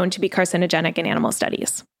been shown to be carcinogenic in animal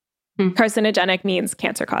studies. Carcinogenic means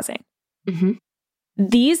cancer-causing. Mm-hmm.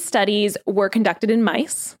 These studies were conducted in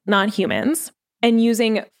mice, not humans, and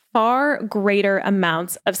using far greater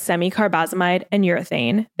amounts of semicarbazamide and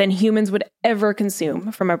urethane than humans would ever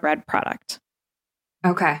consume from a bread product.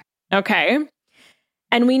 Okay.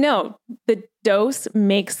 And we know the dose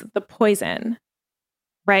makes the poison,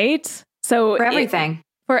 right? So for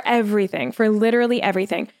everything. For literally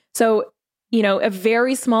everything. So, a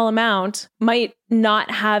very small amount might not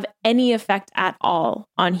have any effect at all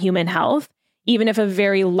on human health, even if a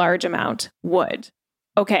very large amount would.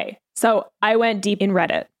 Okay, so I went deep in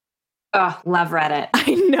Reddit. Oh, love Reddit.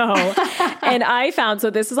 I know. And I found, so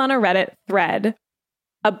this is on a Reddit thread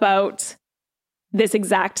about this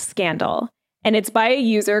exact scandal. And it's by a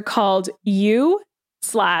user called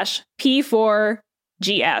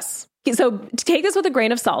U/P4GS. So take this with a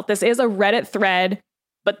grain of salt. This is a Reddit thread,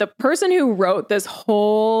 but the person who wrote this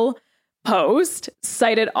whole post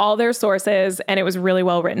cited all their sources and it was really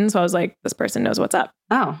well written. So I was like, this person knows what's up.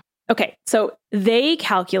 Oh. Okay. So they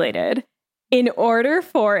calculated in order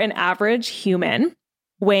for an average human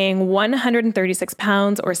weighing 136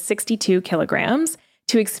 pounds or 62 kilograms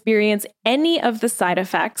to experience any of the side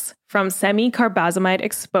effects from semicarbazamide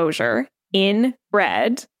exposure in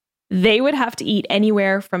bread, they would have to eat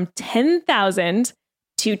anywhere from 10,000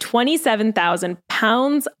 to 27,000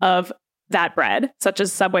 pounds of that bread, such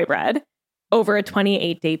as Subway bread, over a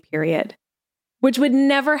 28-day period, which would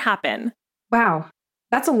never happen. Wow.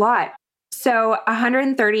 That's a lot. So a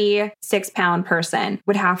 136-pound person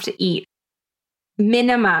would have to eat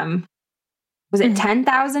minimum, was it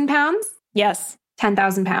 10,000 pounds? Yes.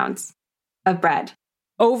 10,000 pounds of bread.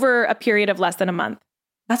 Over a period of less than a month.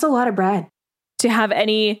 That's a lot of bread. To have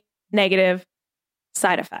any negative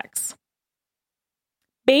side effects.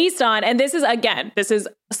 Based on, and this is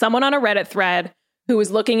someone on a Reddit thread who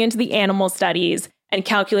was looking into the animal studies and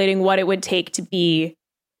calculating what it would take to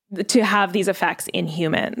have these effects in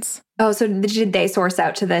humans. Oh, so did they source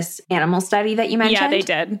out to this animal study that you mentioned? Yeah, they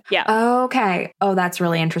did. Yeah. Okay. Oh, that's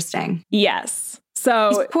really interesting. Yes.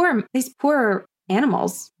 So these poor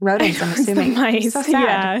animals, rodents, I'm assuming. Mice. So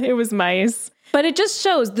sad. Yeah, it was mice. But it just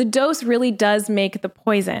shows the dose really does make the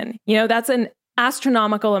poison. That's an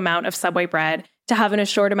astronomical amount of Subway bread to have in a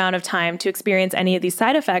short amount of time to experience any of these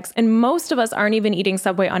side effects. And most of us aren't even eating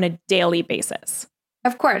Subway on a daily basis.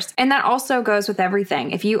 Of course. And that also goes with everything.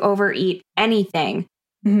 If you overeat anything,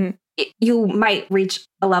 you might reach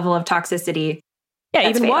a level of toxicity. Yeah,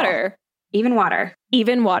 even water. Even water.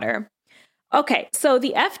 Okay, so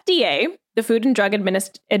the FDA, the Food and Drug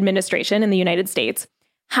Administration in the United States,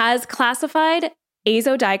 has classified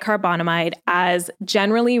azodicarbonamide as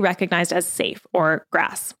generally recognized as safe, or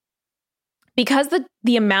GRAS. Because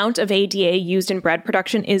the amount of ADA used in bread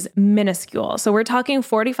production is minuscule, so we're talking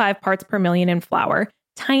 45 parts per million in flour,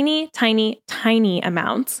 tiny, tiny, tiny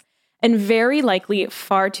amounts, and very likely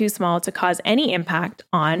far too small to cause any impact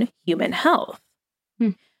on human health.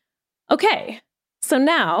 Okay, so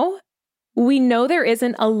now we know there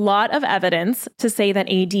isn't a lot of evidence to say that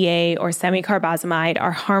ADA or semicarbazamide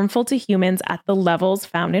are harmful to humans at the levels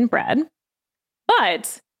found in bread.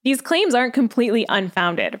 But these claims aren't completely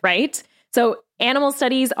unfounded, right? So animal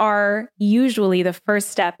studies are usually the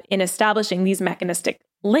first step in establishing these mechanistic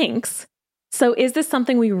links. So is this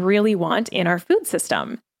something we really want in our food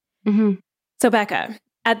system? Mm-hmm. So Becca,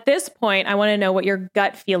 at this point, I want to know what your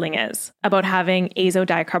gut feeling is about having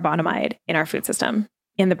azodicarbonamide in our food system,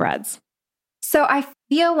 in the breads. So I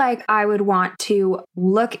feel like I would want to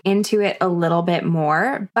look into it a little bit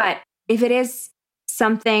more, but if it is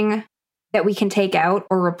something that we can take out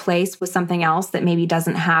or replace with something else that maybe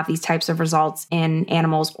doesn't have these types of results in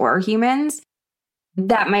animals or humans,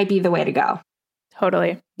 that might be the way to go.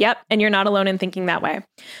 Totally. Yep. And you're not alone in thinking that way.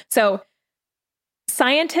 So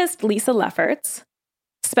scientist Lisa Lefferts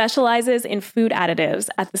specializes in food additives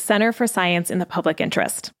at the Center for Science in the Public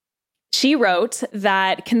Interest. She wrote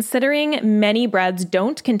that considering many breads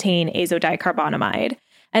don't contain azodicarbonamide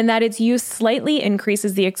and that its use slightly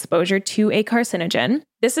increases the exposure to a carcinogen,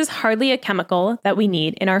 this is hardly a chemical that we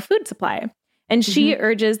need in our food supply. And she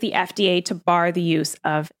urges the FDA to bar the use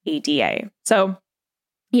of ADA. So,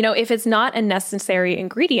 if it's not a necessary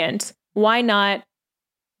ingredient, why not,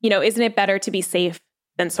 isn't it better to be safe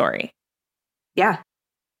than sorry? Yeah.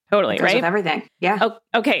 Totally, right? With everything. Yeah. Oh,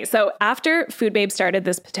 okay. So after Food Babe started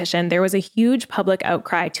this petition, there was a huge public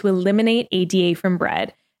outcry to eliminate ADA from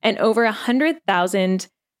bread. And over 100,000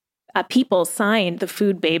 people signed the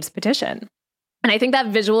Food Babes petition. And I think that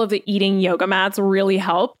visual of the eating yoga mats really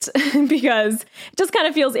helped because it just kind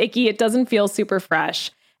of feels icky. It doesn't feel super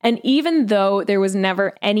fresh. And even though there was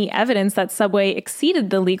never any evidence that Subway exceeded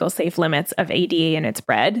the legal safe limits of ADA in its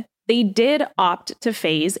bread, they did opt to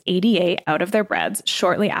phase ADA out of their breads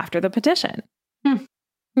shortly after the petition.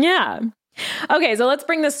 Yeah. Okay, so let's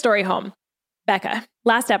bring this story home. Becca,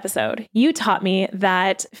 last episode, you taught me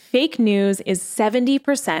that fake news is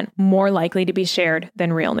 70% more likely to be shared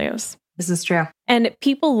than real news. This is true. And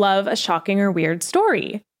people love a shocking or weird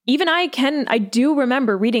story. Even I do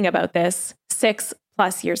remember reading about this 6+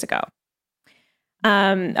 years ago,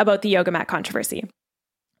 about the yoga mat controversy.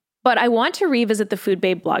 But I want to revisit the Food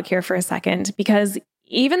Babe blog here for a second, because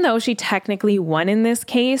even though she technically won in this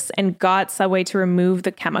case and got Subway to remove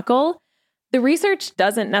the chemical, the research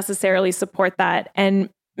doesn't necessarily support that,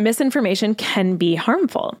 and misinformation can be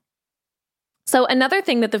harmful. So another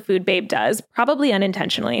thing that the Food Babe does, probably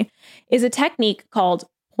unintentionally, is a technique called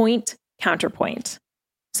point counterpoint.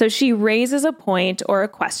 So she raises a point or a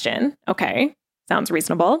question. Okay, sounds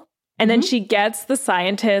reasonable. And then she gets the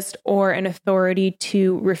scientist or an authority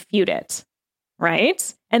to refute it,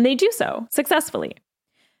 right? And they do so successfully.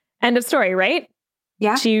 End of story, right?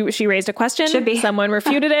 Yeah. She raised a question, should be. Someone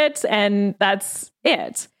refuted it, and that's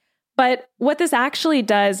it. But what this actually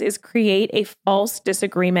does is create a false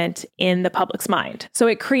disagreement in the public's mind. So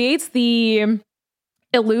it creates the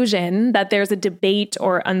illusion that there's a debate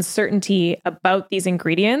or uncertainty about these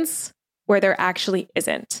ingredients where there actually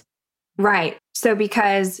isn't. Right. So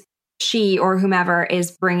because she or whomever is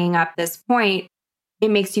bringing up this point, it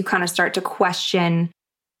makes you kind of start to question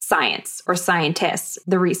science or scientists,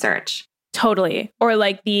 the research. Totally. Or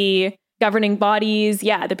like the governing bodies,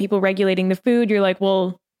 the people regulating the food. You're like,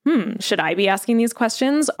 well, should I be asking these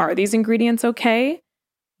questions? Are these ingredients okay?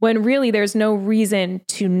 When really there's no reason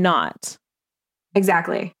to not.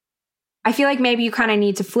 Exactly. I feel like maybe you kind of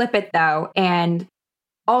need to flip it though, and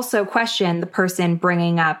also question the person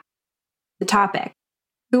bringing up the topic.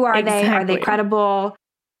 Who are they? Are they credible?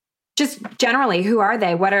 Just generally, who are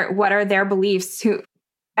they? What are their beliefs?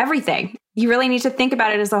 Everything. You really need to think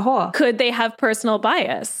about it as a whole. Could they have personal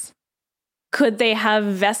bias? Could they have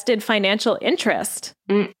vested financial interest?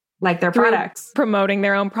 Like their products. Promoting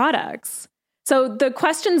their own products. So the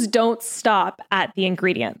questions don't stop at the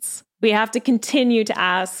ingredients. We have to continue to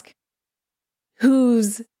ask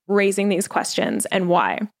who's raising these questions and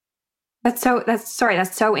why. That's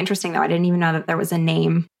so interesting though. I didn't even know that there was a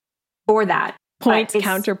name for that. Point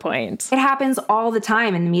counterpoint. It happens all the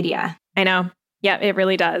time in the media. I know. Yeah, it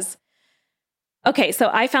really does. Okay, so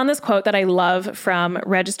I found this quote that I love from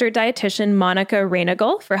registered dietitian Monica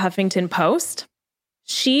Reinagle for Huffington Post.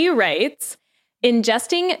 She writes,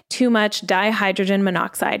 "Ingesting too much dihydrogen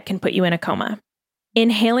monoxide can put you in a coma.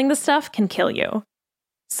 Inhaling the stuff can kill you.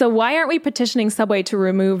 So why aren't we petitioning Subway to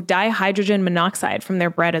remove dihydrogen monoxide from their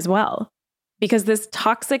bread as well? Because this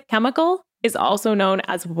toxic chemical is also known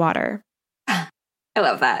as water." I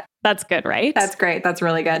love that. That's good, right? That's great. That's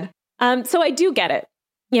really good. So I do get it.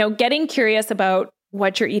 Getting curious about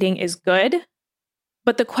what you're eating is good,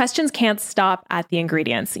 but the questions can't stop at the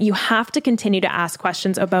ingredients. You have to continue to ask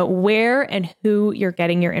questions about where and who you're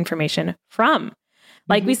getting your information from.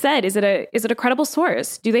 Like we said, is it a credible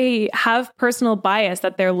source? Do they have personal bias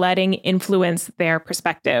that they're letting influence their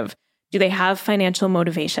perspective? Do they have financial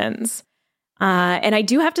motivations? And I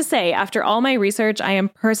do have to say, after all my research, I am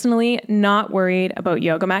personally not worried about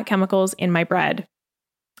yoga mat chemicals in my bread.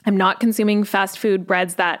 I'm not consuming fast food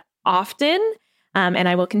breads that often, and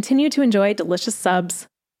I will continue to enjoy delicious subs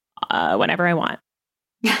whenever I want.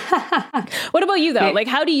 What about you, though? Like,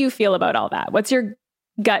 how do you feel about all that? What's your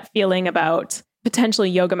gut feeling about potentially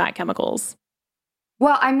yoga mat chemicals?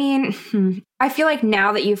 Well, I mean, I feel like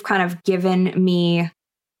now that you've kind of given me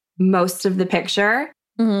most of the picture,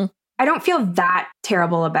 I don't feel that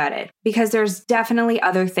terrible about it because there's definitely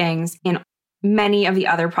other things in many of the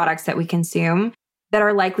other products that we consume that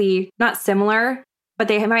are likely not similar, but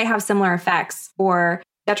they might have similar effects or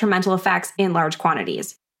detrimental effects in large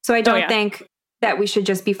quantities. So I don't think that we should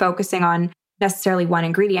just be focusing on necessarily one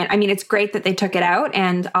ingredient. I mean, it's great that they took it out,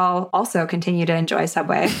 and I'll also continue to enjoy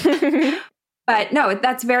Subway. But no,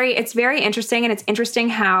 it's very interesting. And it's interesting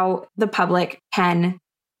how the public can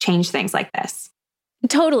change things like this.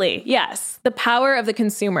 Totally. Yes. The power of the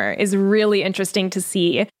consumer is really interesting to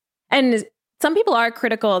see. And some people are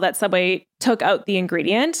critical that Subway took out the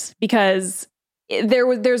ingredient because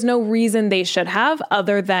there's no reason they should have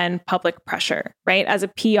other than public pressure, right? As a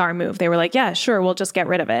PR move, they were like, yeah, sure, we'll just get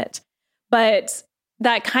rid of it. But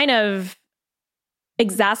that kind of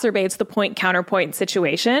exacerbates the point counterpoint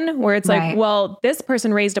situation where it's like, well, this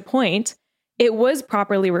person raised a point. It was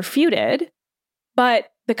properly refuted, but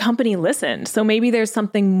the company listened. So maybe there's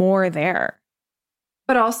something more there.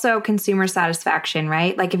 But also consumer satisfaction,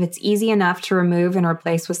 right? Like if it's easy enough to remove and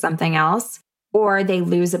replace with something else, or they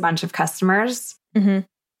lose a bunch of customers.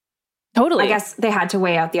 Totally. I guess they had to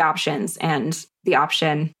weigh out the options, and the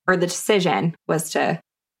option or the decision was to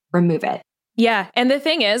remove it. Yeah. And the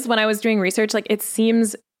thing is, when I was doing research, like it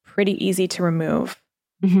seems pretty easy to remove.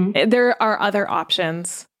 There are other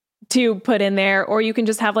options to put in there, or you can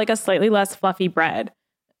just have like a slightly less fluffy bread,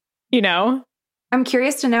 you know? I'm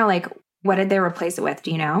curious to know, like, what did they replace it with?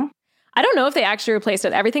 Do you know? I don't know if they actually replaced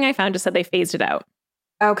it. Everything I found just said they phased it out.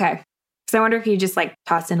 Okay. So I wonder if you just like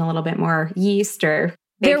toss in a little bit more yeast or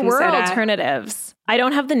there were soda. Alternatives. I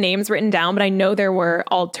don't have the names written down, but I know there were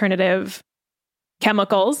alternative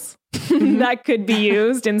chemicals that could be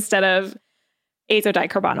used instead of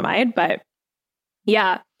azodicarbonamide. But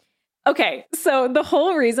yeah. Okay. So the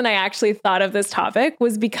whole reason I actually thought of this topic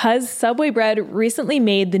was because Subway bread recently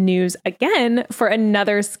made the news again for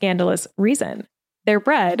another scandalous reason. Their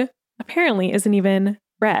bread apparently isn't even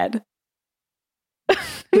bread.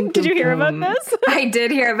 Did you hear about this? I did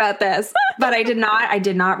hear about this, but I did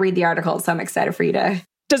not read the article. So I'm excited for you to.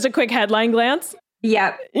 Just a quick headline glance.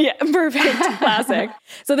 Yep. Yeah, perfect. Classic.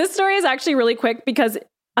 So this story is actually really quick because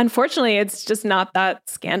unfortunately, it's just not that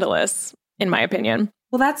scandalous, in my opinion.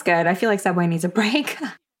 Well, that's good. I feel like Subway needs a break.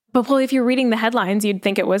 But well, if you're reading the headlines, you'd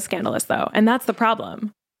think it was scandalous, though. And that's the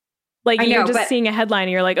problem. Like you're just seeing a headline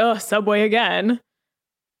and you're like, oh, Subway again.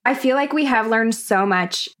 I feel like we have learned so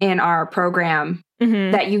much in our program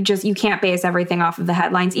that you can't base everything off of the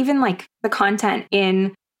headlines, even like the content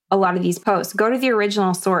in a lot of these posts. Go to the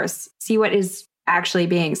original source, see what is actually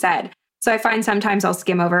being said. So I find sometimes I'll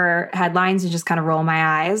skim over headlines and just kind of roll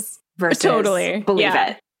my eyes versus believe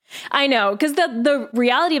it. I know, because the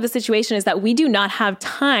reality of the situation is that we do not have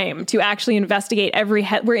time to actually investigate every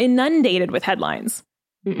we're inundated with headlines.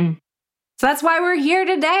 So that's why we're here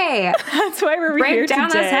today. That's why we're here today. Break down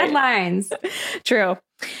those headlines. True.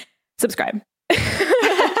 Subscribe.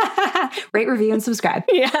 Rate, review, and subscribe.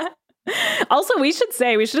 Yeah. Also, we should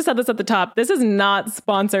have said this at the top. This is not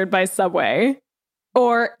sponsored by Subway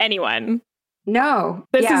or anyone. No.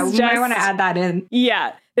 We might want to add that in.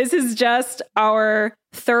 Yeah. This is just our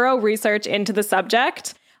thorough research into the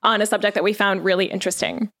subject on a subject that we found really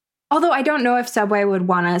interesting. Although I don't know if Subway would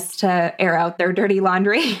want us to air out their dirty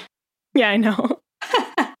laundry. Yeah, I know.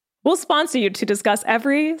 We'll sponsor you to discuss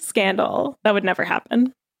every scandal. That would never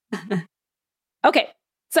happen. Okay.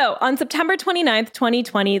 So on September 29th,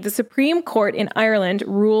 2020, the Supreme Court in Ireland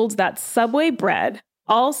ruled that Subway bread,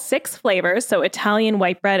 all 6 flavors, so Italian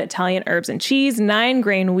white bread, Italian herbs and cheese,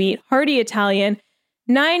 9-grain wheat, hearty Italian,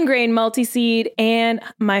 9-grain multi-seed, and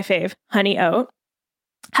my fave, honey oat,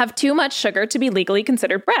 have too much sugar to be legally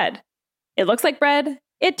considered bread. It looks like bread,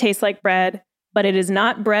 it tastes like bread, but it is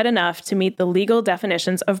not bread enough to meet the legal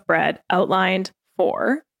definitions of bread outlined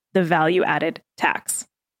for the value-added tax.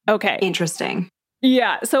 Okay. Interesting.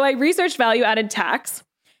 Yeah. So I researched value-added tax,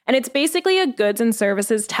 and it's basically a goods and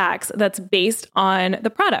services tax that's based on the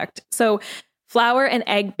product. So flour and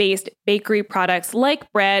egg-based bakery products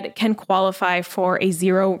like bread can qualify for a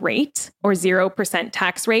 0 rate or 0%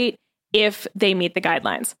 tax rate if they meet the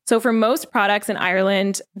guidelines. So for most products in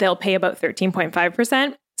Ireland, they'll pay about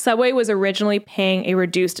 13.5%. Subway was originally paying a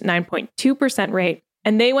reduced 9.2% rate,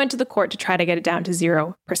 and they went to the court to try to get it down to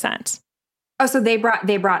 0%. Oh, so they brought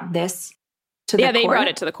this to the court? Yeah, they brought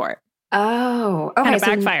it to the court. Oh, okay. Kind of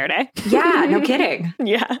backfired, eh? Yeah, no kidding.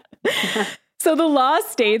 Yeah. So the law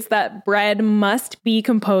states that bread must be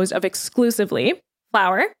composed of exclusively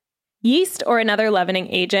flour, yeast or another leavening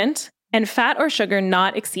agent, and fat or sugar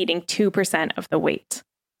not exceeding 2% of the weight.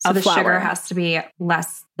 So the flour. sugar has to be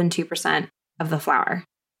less than 2% of the flour.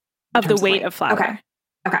 Of the weight of flour.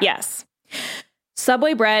 Okay. Yes.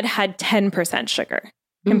 Subway bread had 10% sugar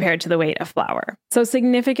compared to the weight of flour. So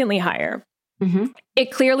significantly higher. Mm-hmm.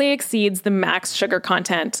 It clearly exceeds the max sugar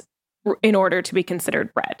content in order to be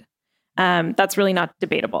considered bread. That's really not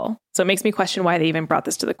debatable. So it makes me question why they even brought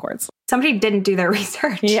this to the courts. Somebody didn't do their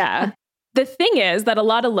research. Yeah. The thing is that a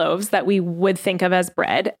lot of loaves that we would think of as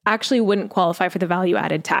bread actually wouldn't qualify for the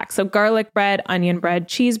value-added tax. So garlic bread, onion bread,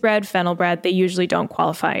 cheese bread, fennel bread, they usually don't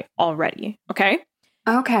qualify already. Okay?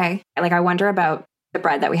 Okay. Like, I wonder about the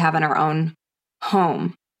bread that we have in our own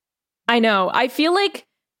home. I know. I feel like...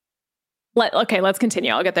 let's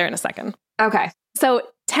continue. I'll get there in a second. Okay. So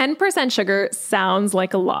 10% sugar sounds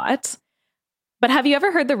like a lot. But have you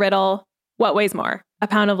ever heard the riddle, what weighs more, a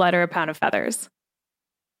pound of lead or a pound of feathers?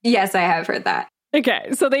 Yes, I have heard that.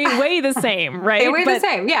 Okay, so they weigh the same, right? They weigh the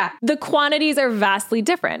same, yeah. The quantities are vastly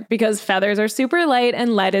different because feathers are super light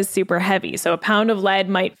and lead is super heavy. So a pound of lead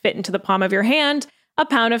might fit into the palm of your hand. A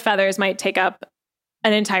pound of feathers might take up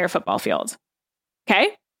an entire football field. Okay?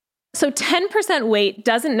 So 10% weight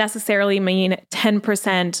doesn't necessarily mean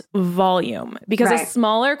 10% volume because a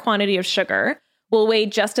smaller quantity of sugar will weigh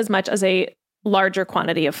just as much as a larger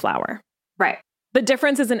quantity of flour. Right. The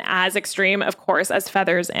difference isn't as extreme, of course, as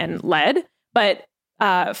feathers and lead, but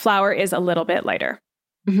flour is a little bit lighter.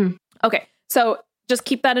 Mm-hmm. Okay, so just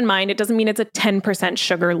keep that in mind. It doesn't mean it's a 10%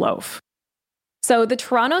 sugar loaf. So the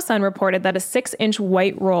Toronto Sun reported that a 6-inch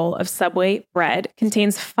white roll of Subway bread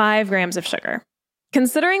contains 5 grams of sugar.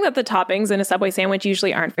 Considering that the toppings in a Subway sandwich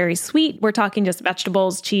usually aren't very sweet, we're talking just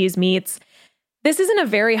vegetables, cheese, meats. This isn't a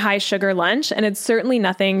very high sugar lunch, and it's certainly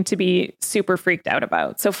nothing to be super freaked out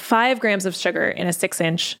about. So 5 grams of sugar in a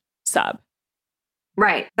 6-inch sub.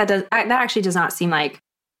 Right. That actually does not seem like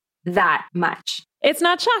that much. It's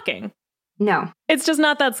not shocking. No. It's just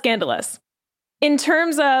not that scandalous. In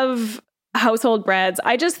terms of household breads,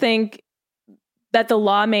 I just think that the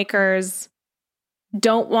lawmakers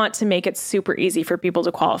don't want to make it super easy for people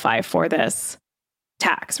to qualify for this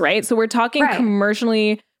tax, right? So we're talking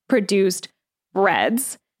commercially produced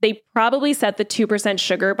breads. They probably set the 2%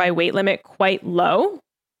 sugar by weight limit quite low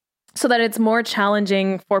so that it's more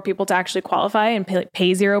challenging for people to actually qualify and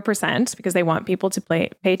pay 0% because they want people to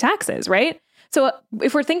pay taxes, right? So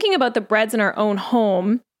if we're thinking about the breads in our own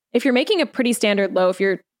home, if you're making a pretty standard loaf,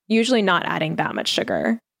 you're usually not adding that much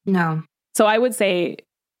sugar. No. So I would say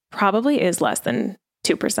probably is less than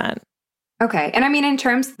 2%. Okay. And I mean, in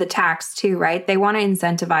terms of the tax too, right? They want to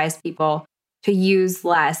incentivize people to use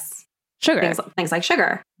less sugar, things like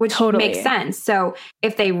sugar, which makes sense. So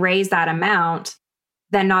if they raise that amount,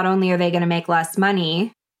 then not only are they going to make less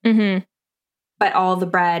money, but all the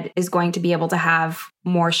bread is going to be able to have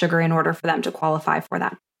more sugar in order for them to qualify for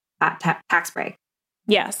that tax break.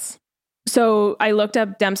 Yes. So I looked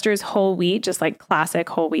up Dempster's whole wheat, just like classic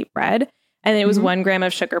whole wheat bread, and it was 1 gram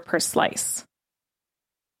of sugar per slice.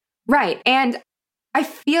 Right. And I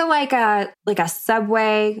feel like a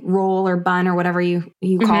Subway roll or bun or whatever you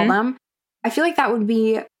call them, I feel like that would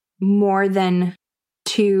be more than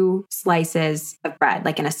 2 slices of bread,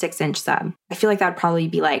 like in a 6-inch sub. I feel like that would probably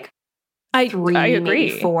be like 3, I agree. maybe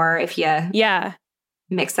 4 if you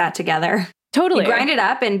mix that together. Totally. You grind it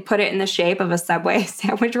up and put it in the shape of a Subway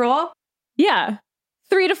sandwich roll. Yeah.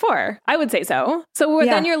 3 to 4. I would say so. So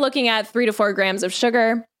then you're looking at 3 to 4 grams of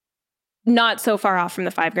sugar, not so far off from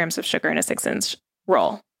the 5 grams of sugar in a 6-inch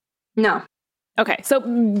roll. No. Okay. So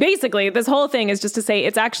basically, this whole thing is just to say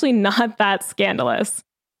it's actually not that scandalous.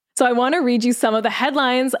 So I want to read you some of the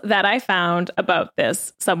headlines that I found about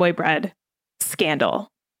this Subway bread scandal.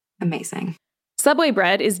 Amazing. Subway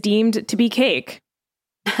bread is deemed to be cake.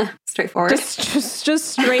 Straightforward. Just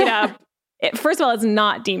straight up. First of all, it's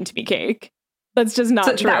not deemed to be cake. That's just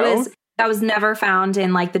not true. That was never found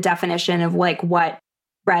in like the definition of like what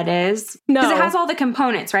bread is. No. Because it has all the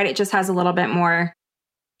components, right? It just has a little bit more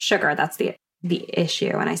sugar. That's the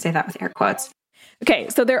issue. And I say that with air quotes. Okay,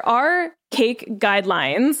 so there are cake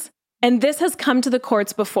guidelines, and this has come to the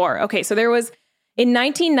courts before. Okay, so there was, in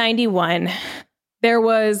 1991, there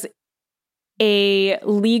was a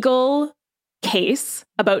legal case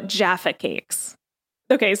about Jaffa cakes.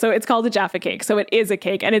 Okay, so it's called a Jaffa cake. So it is a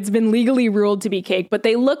cake, and it's been legally ruled to be cake, but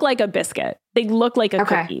they look like a biscuit. They look like a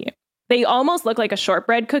cookie. They almost look like a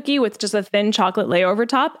shortbread cookie with just a thin chocolate layer over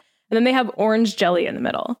top, and then they have orange jelly in the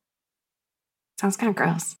middle. Sounds kind of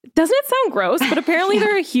gross. Doesn't it sound gross? But apparently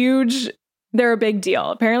they're a big deal.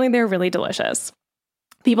 Apparently they're really delicious.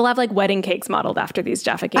 People have like wedding cakes modeled after these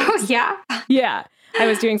Jaffa cakes. Oh, yeah? Yeah. I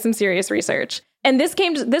was doing some serious research. And this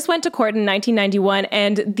went to court in 1991,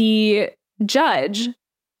 and the judge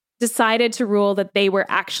decided to rule that they were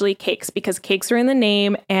actually cakes because cakes are in the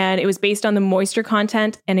name, and it was based on the moisture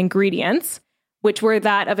content and ingredients, which were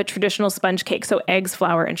that of a traditional sponge cake, so eggs,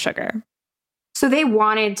 flour, and sugar. So they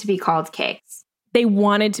wanted to be called cakes. They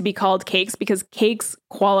wanted to be called cakes because cakes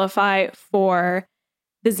qualify for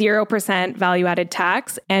the 0% value-added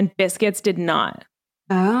tax, and biscuits did not.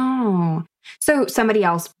 Oh. So somebody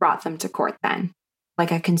else brought them to court then,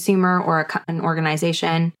 like a consumer or an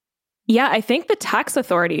organization? Yeah, I think the tax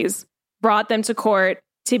authorities brought them to court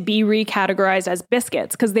to be recategorized as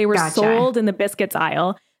biscuits because they were sold in the biscuits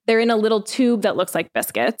aisle. They're in a little tube that looks like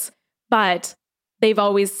biscuits, but they've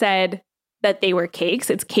always said that they were cakes.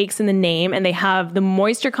 It's cakes in the name, and they have the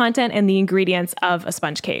moisture content and the ingredients of a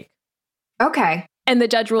sponge cake. Okay. And the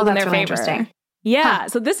judge ruled in their really favor. Interesting. Yeah.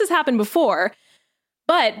 So this has happened before.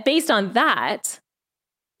 But based on that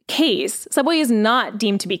case, Subway is not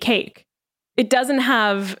deemed to be cake. It doesn't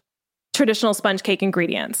have traditional sponge cake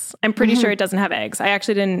ingredients. I'm pretty sure it doesn't have eggs. I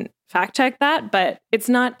actually didn't fact check that, but it's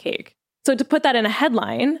not cake. So to put that in a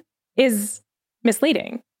headline is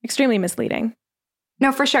misleading, extremely misleading.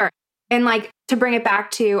 No, for sure. And like to bring it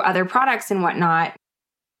back to other products and whatnot,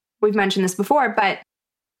 we've mentioned this before, but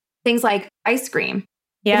things like ice cream,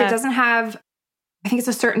 if it doesn't have, I think it's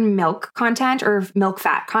a certain milk content or milk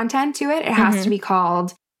fat content to it, it has to be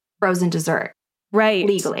called frozen dessert. Right.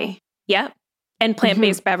 Legally. Yep. And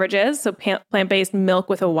plant-based beverages. So plant-based milk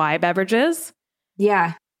with a Y beverages.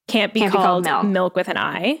 Yeah. Can't be called milk with an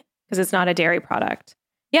I because it's not a dairy product.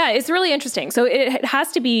 Yeah, it's really interesting. So it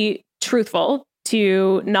has to be truthful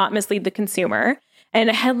to not mislead the consumer. And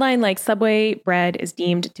a headline like Subway bread is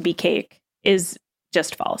deemed to be cake is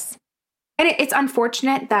just false. And it's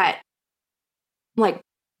unfortunate that like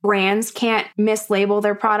brands can't mislabel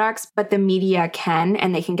their products, but the media can,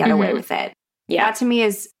 and they can get away with it. Yeah. That to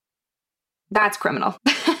me that's criminal.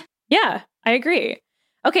 Yeah, I agree.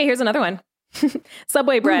 Okay, here's another one.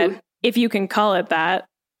 Subway bread, if you can call it that.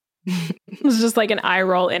 It's just like an eye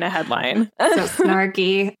roll in a headline. So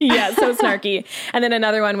snarky. Yeah, so snarky. And then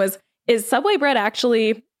another one was, is Subway bread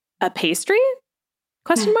actually a pastry?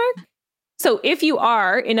 Question mark. So if you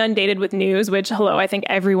are inundated with news, which, hello, I think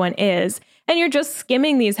everyone is, and you're just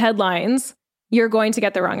skimming these headlines, you're going to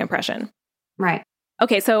get the wrong impression. Right.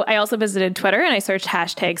 Okay, so I also visited Twitter and I searched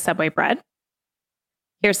hashtag Subway bread.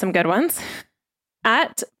 Here's some good ones.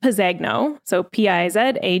 At Pizagno, so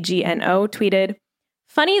Pizagno, tweeted,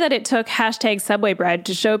 funny that it took hashtag Subway bread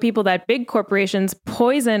to show people that big corporations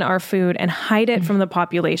poison our food and hide it from the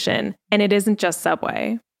population. And it isn't just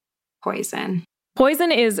Subway.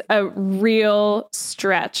 Poison is a real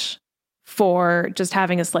stretch for just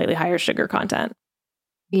having a slightly higher sugar content.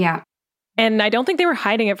 Yeah. And I don't think they were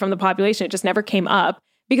hiding it from the population. It just never came up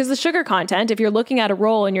because the sugar content, if you're looking at a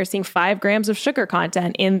roll and you're seeing 5 grams of sugar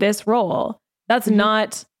content in this roll, that's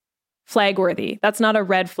not flag worthy. That's not a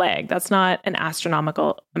red flag. That's not an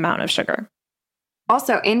astronomical amount of sugar.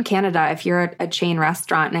 Also in Canada, if you're a chain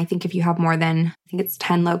restaurant, and I think if you have more than, I think it's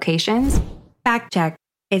 10 locations, fact check,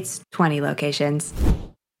 it's 20 locations.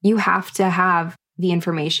 You have to have the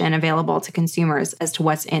information available to consumers as to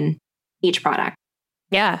what's in each product.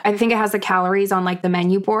 Yeah. I think it has the calories on like the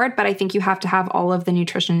menu board, but I think you have to have all of the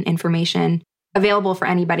nutrition information available for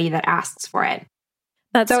anybody that asks for it.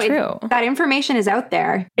 That's true. That information is out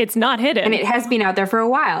there. It's not hidden. And it has been out there for a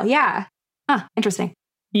while. Yeah. Huh. Interesting.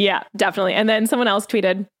 Yeah, definitely. And then someone else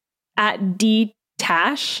tweeted at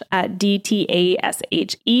DTASHE, at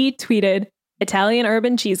DTASHE, tweeted Italian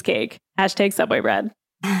urban cheesecake, hashtag Subway bread.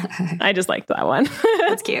 I just liked that one.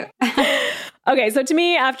 That's cute. Okay, so to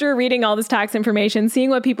me, after reading all this tax information,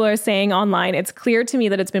 seeing what people are saying online, it's clear to me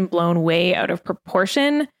that it's been blown way out of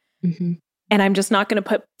proportion. And I'm just not going to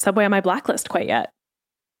put Subway on my blacklist quite yet.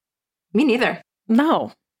 Me neither.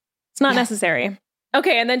 No, it's not necessary.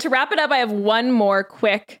 Okay, and then to wrap it up, I have one more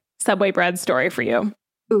quick Subway bread story for you.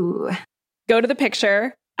 Ooh. Go to the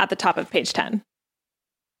picture at the top of page 10.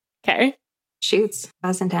 Okay. Shoots.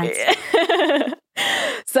 That's intense.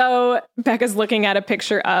 So Becca's looking at a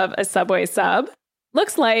picture of a Subway sub.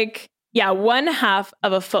 Looks like, one half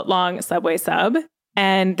of a foot-long Subway sub,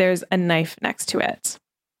 and there's a knife next to it.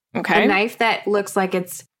 Okay. A knife that looks like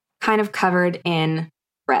it's kind of covered in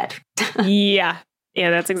bread. Yeah,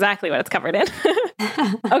 that's exactly what it's covered in.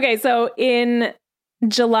 Okay, so in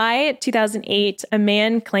July 2008, a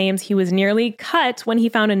man claims he was nearly cut when he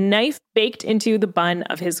found a knife baked into the bun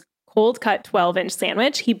of his cold-cut 12-inch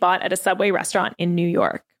sandwich he bought at a Subway restaurant in New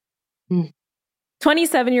York.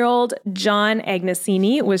 27-year-old John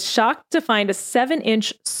Agnesini was shocked to find a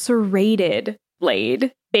 7-inch serrated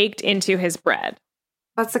blade baked into his bread.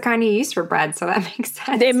 That's the kind you use for bread, so that makes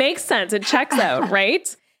sense. It makes sense. It checks out,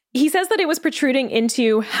 right? He says that it was protruding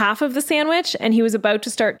into half of the sandwich and he was about to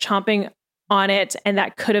start chomping on it and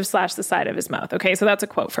that could have slashed the side of his mouth. Okay, so that's a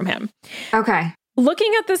quote from him. Okay.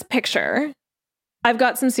 Looking at this picture, I've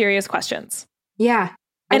got some serious questions. Yeah.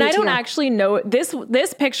 And I don't actually know.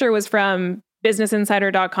 This picture was from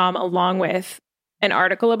businessinsider.com along with an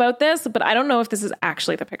article about this, but I don't know if this is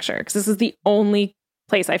actually the picture because this is the only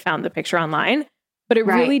place I found the picture online, but it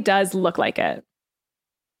really does look like it.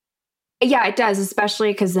 Yeah, it does,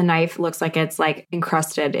 especially because the knife looks like it's like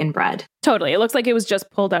encrusted in bread. Totally. It looks like it was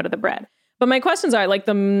just pulled out of the bread. But my questions are like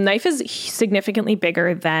the knife is significantly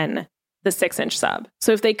bigger than the 6-inch sub.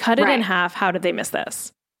 So if they cut it in half, how did they miss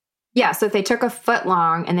this? Yeah. So if they took a foot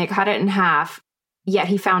long and they cut it in half, yet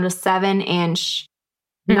he found a 7-inch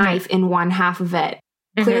knife in one half of it.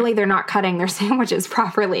 Clearly they're not cutting their sandwiches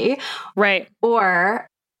properly. Right. Or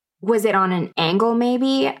was it on an angle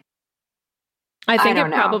maybe? I think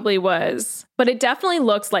it probably was. But it definitely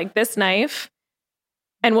looks like this knife.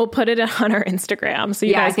 And we'll put it on our Instagram so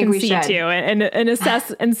you guys can see too and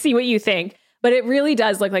assess and see what you think. But it really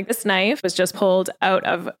does look like this knife was just pulled out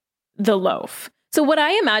of the loaf. So what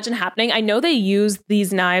I imagine happening, I know they use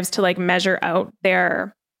these knives to like measure out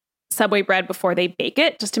their Subway bread before they bake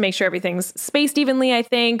it, just to make sure everything's spaced evenly, I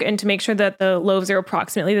think, and to make sure that the loaves are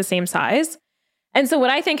approximately the same size. And so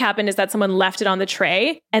what I think happened is that someone left it on the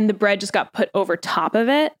tray and the bread just got put over top of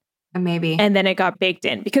it. Maybe. And then it got baked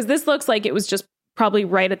in because this looks like it was just probably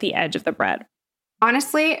right at the edge of the bread.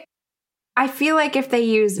 Honestly, I feel like if they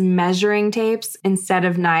use measuring tapes instead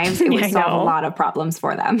of knives, it would solve a lot of problems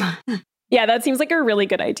for them. Yeah, that seems like a really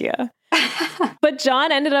good idea. But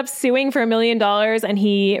John ended up suing for $1 million and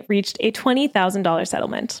he reached a $20,000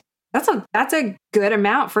 settlement. That's a good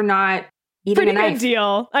amount for not eating a knife. Pretty good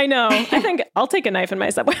deal. I know. I think I'll take a knife in my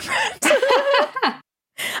Subway bread.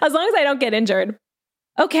 As long as I don't get injured.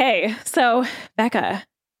 Okay, so Becca,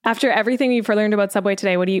 after everything you've learned about Subway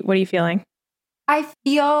today, what are you feeling? I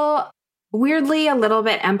feel weirdly a little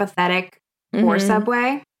bit empathetic for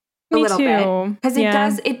Subway. Me little too. bit.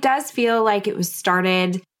 Because it does feel like it was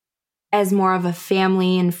started as more of a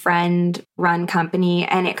family and friend run company,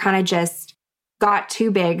 and it kind of just got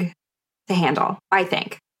too big to handle, I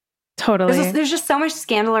think. Totally. There's just so much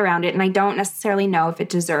scandal around it, and I don't necessarily know if it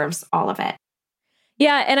deserves all of it.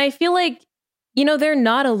 Yeah, and I feel like, they're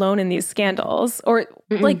not alone in these scandals, or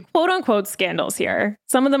like quote unquote scandals here.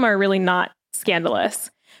 Some of them are really not scandalous,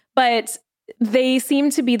 but they seem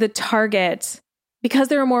to be the target because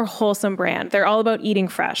they're a more wholesome brand. They're all about eating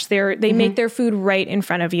fresh. They make their food right in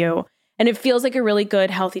front of you. And it feels like a really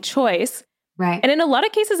good, healthy choice. Right. And in a lot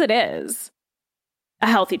of cases, it is a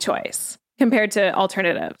healthy choice compared to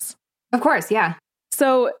alternatives. Of course, yeah.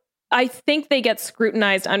 So I think they get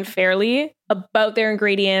scrutinized unfairly about their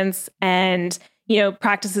ingredients and,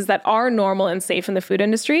 practices that are normal and safe in the food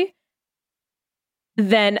industry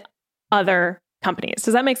than other companies.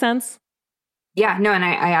 Does that make sense? Yeah, no, and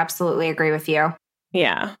I absolutely agree with you.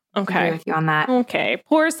 Yeah. Okay. I agree with you on that. Okay.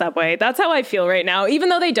 Poor Subway. That's how I feel right now. Even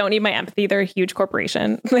though they don't need my empathy, they're a huge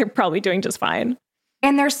corporation. They're probably doing just fine.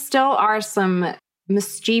 And there still are some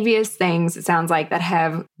mischievous things, it sounds like, that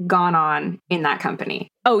have gone on in that company.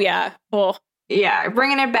 Oh, yeah. Well, yeah.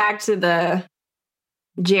 Bringing it back to the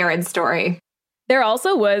Jared story. There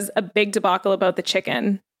also was a big debacle about the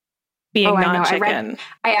chicken being not chicken.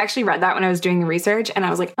 I actually read that when I was doing the research, and I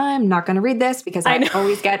was like, I'm not going to read this because I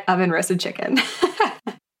always get oven roasted chicken.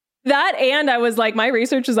 That, and I was like, my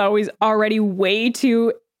research is always already way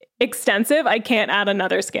too extensive. I can't add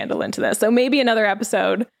another scandal into this. So maybe another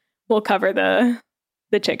episode will cover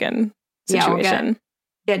the chicken situation. Yeah, we'll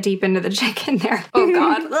get deep into the chicken there. Oh,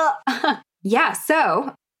 God. Yeah,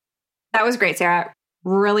 so that was great, Sarah.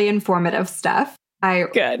 Really informative stuff. I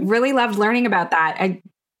really loved learning about that.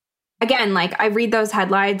 I read those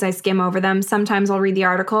headlines, I skim over them. Sometimes I'll read the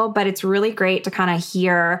article, but it's really great to kind of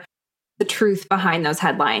hear the truth behind those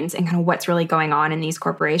headlines and kind of what's really going on in these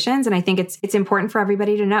corporations. And I think it's important for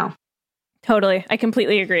everybody to know. Totally. I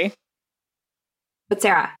completely agree. But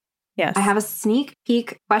Sarah, yes, I have a sneak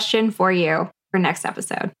peek question for you for next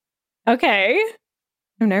episode. Okay.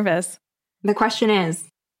 I'm nervous. The question is,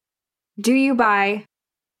 do you buy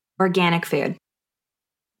organic food?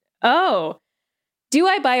 Oh, do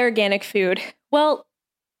I buy organic food? Well,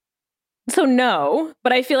 so no,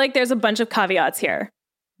 but I feel like there's a bunch of caveats here.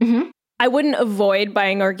 I wouldn't avoid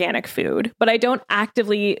buying organic food, but I don't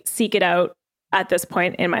actively seek it out at this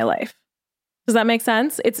point in my life. Does that make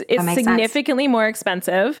sense? It's significantly more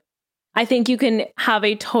expensive. I think you can have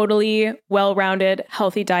a totally well-rounded,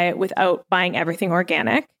 healthy diet without buying everything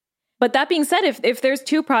organic. But that being said, if there's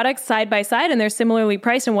two products side by side and they're similarly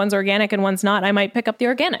priced and one's organic and one's not, I might pick up the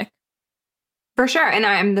organic. For sure. And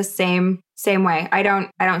I'm the same way. I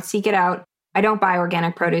don't seek it out. I don't buy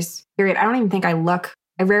organic produce, period. I don't even think I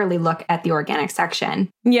rarely look at the organic section.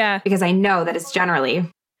 Yeah. Because I know that it's generally...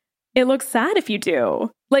 It looks sad if you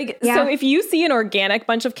do. Like, so if you see an organic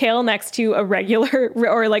bunch of kale next to a regular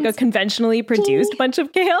or like a conventionally produced bunch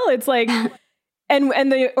of kale, it's like, and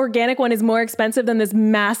the organic one is more expensive than this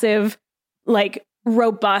massive, like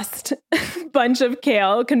robust bunch of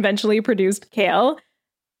kale, conventionally produced kale.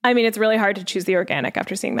 I mean, it's really hard to choose the organic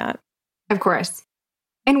after seeing that. Of course.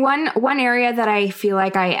 And one area that I feel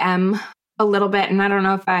like I am a little bit, and I don't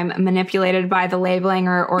know if I'm manipulated by the labeling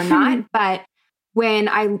or not, but when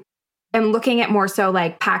I am looking at more so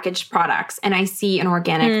like packaged products and I see an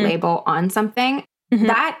organic label on something,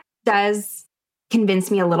 that does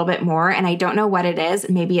convince me a little bit more. And I don't know what it is.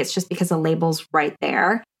 Maybe it's just because the label's right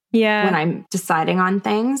there when I'm deciding on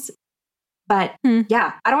things. But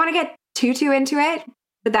yeah, I don't want to get too into it,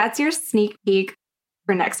 but that's your sneak peek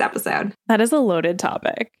for next episode. That is a loaded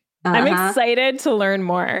topic. I'm excited to learn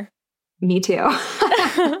more. Me too.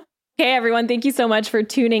 Okay, everyone, thank you so much for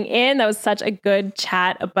tuning in. That was such a good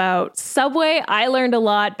chat about Subway. I learned a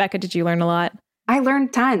lot. Becca, did you learn a lot? I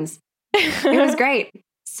learned tons. It was great.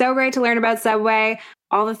 So great to learn about Subway,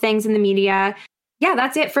 all the things in the media. Yeah,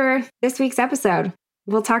 that's it for this week's episode.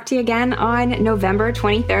 We'll talk to you again on November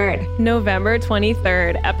 23rd. November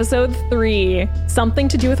 23rd, episode 3, something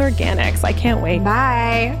to do with organics. I can't wait.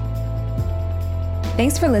 Bye.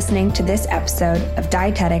 Thanks for listening to this episode of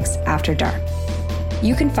Dietetics After Dark.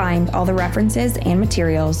 You can find all the references and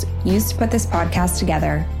materials used to put this podcast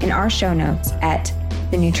together in our show notes at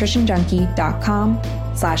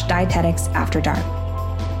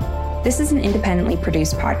thenutritionjunkie.com/dieteticsafterdark. This is an independently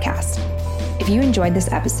produced podcast. If you enjoyed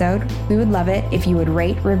this episode, we would love it if you would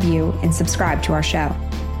rate, review, and subscribe to our show.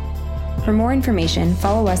 For more information,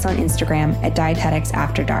 follow us on Instagram at Dietetics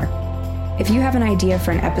After Dark. If you have an idea for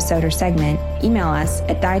an episode or segment, email us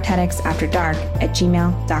at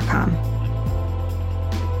dieteticsafterdark@gmail.com.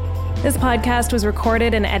 This podcast was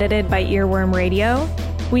recorded and edited by Earworm Radio.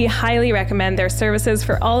 We highly recommend their services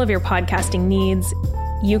for all of your podcasting needs.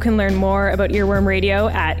 You can learn more about Earworm Radio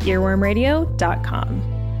at earwormradio.com.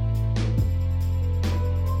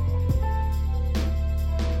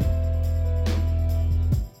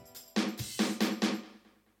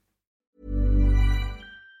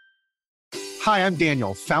 Hi, I'm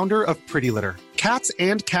Daniel, founder of Pretty Litter. Cats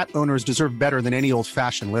and cat owners deserve better than any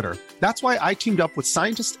old-fashioned litter. That's why I teamed up with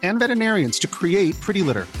scientists and veterinarians to create Pretty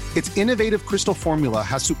Litter. Its innovative crystal formula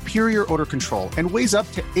has superior odor control and weighs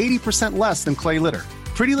up to 80% less than clay litter.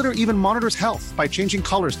 Pretty Litter even monitors health by changing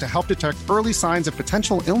colors to help detect early signs of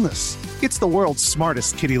potential illness. It's the world's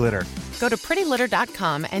smartest kitty litter. Go to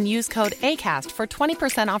prettylitter.com and use code ACAST for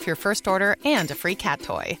 20% off your first order and a free cat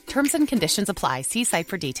toy. Terms and conditions apply. See site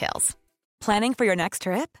for details. Planning for your next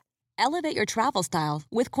trip? Elevate your travel style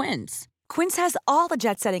with Quince. Quince has all the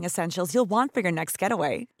jet-setting essentials you'll want for your next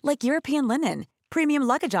getaway, like European linen, premium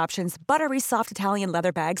luggage options, buttery soft Italian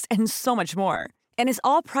leather bags, and so much more. And is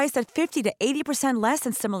all priced at 50 to 80% less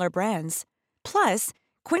than similar brands. Plus,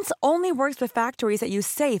 Quince only works with factories that use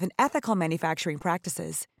safe and ethical manufacturing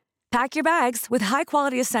practices. Pack your bags with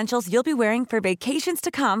high-quality essentials you'll be wearing for vacations to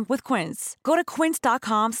come with Quince. Go to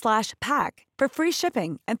quince.com/pack for free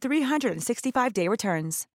shipping and 365-day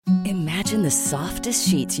returns. Imagine the softest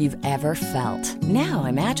sheets you've ever felt. Now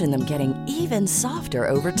imagine them getting even softer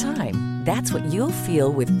over time. That's what you'll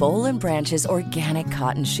feel with Boll & Branch's organic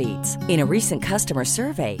cotton sheets. In a recent customer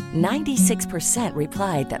survey, 96%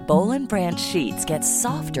 replied that Boll & Branch sheets get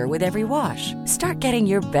softer with every wash. Start getting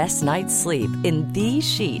your best night's sleep in these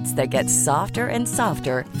sheets that get softer and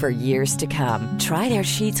softer for years to come. Try their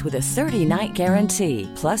sheets with a 30-night guarantee.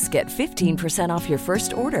 Plus, get 15% off your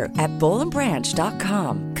first order at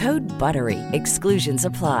bollandbranch.com. Code BUTTERY. Exclusions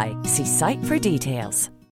apply. See site for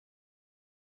details.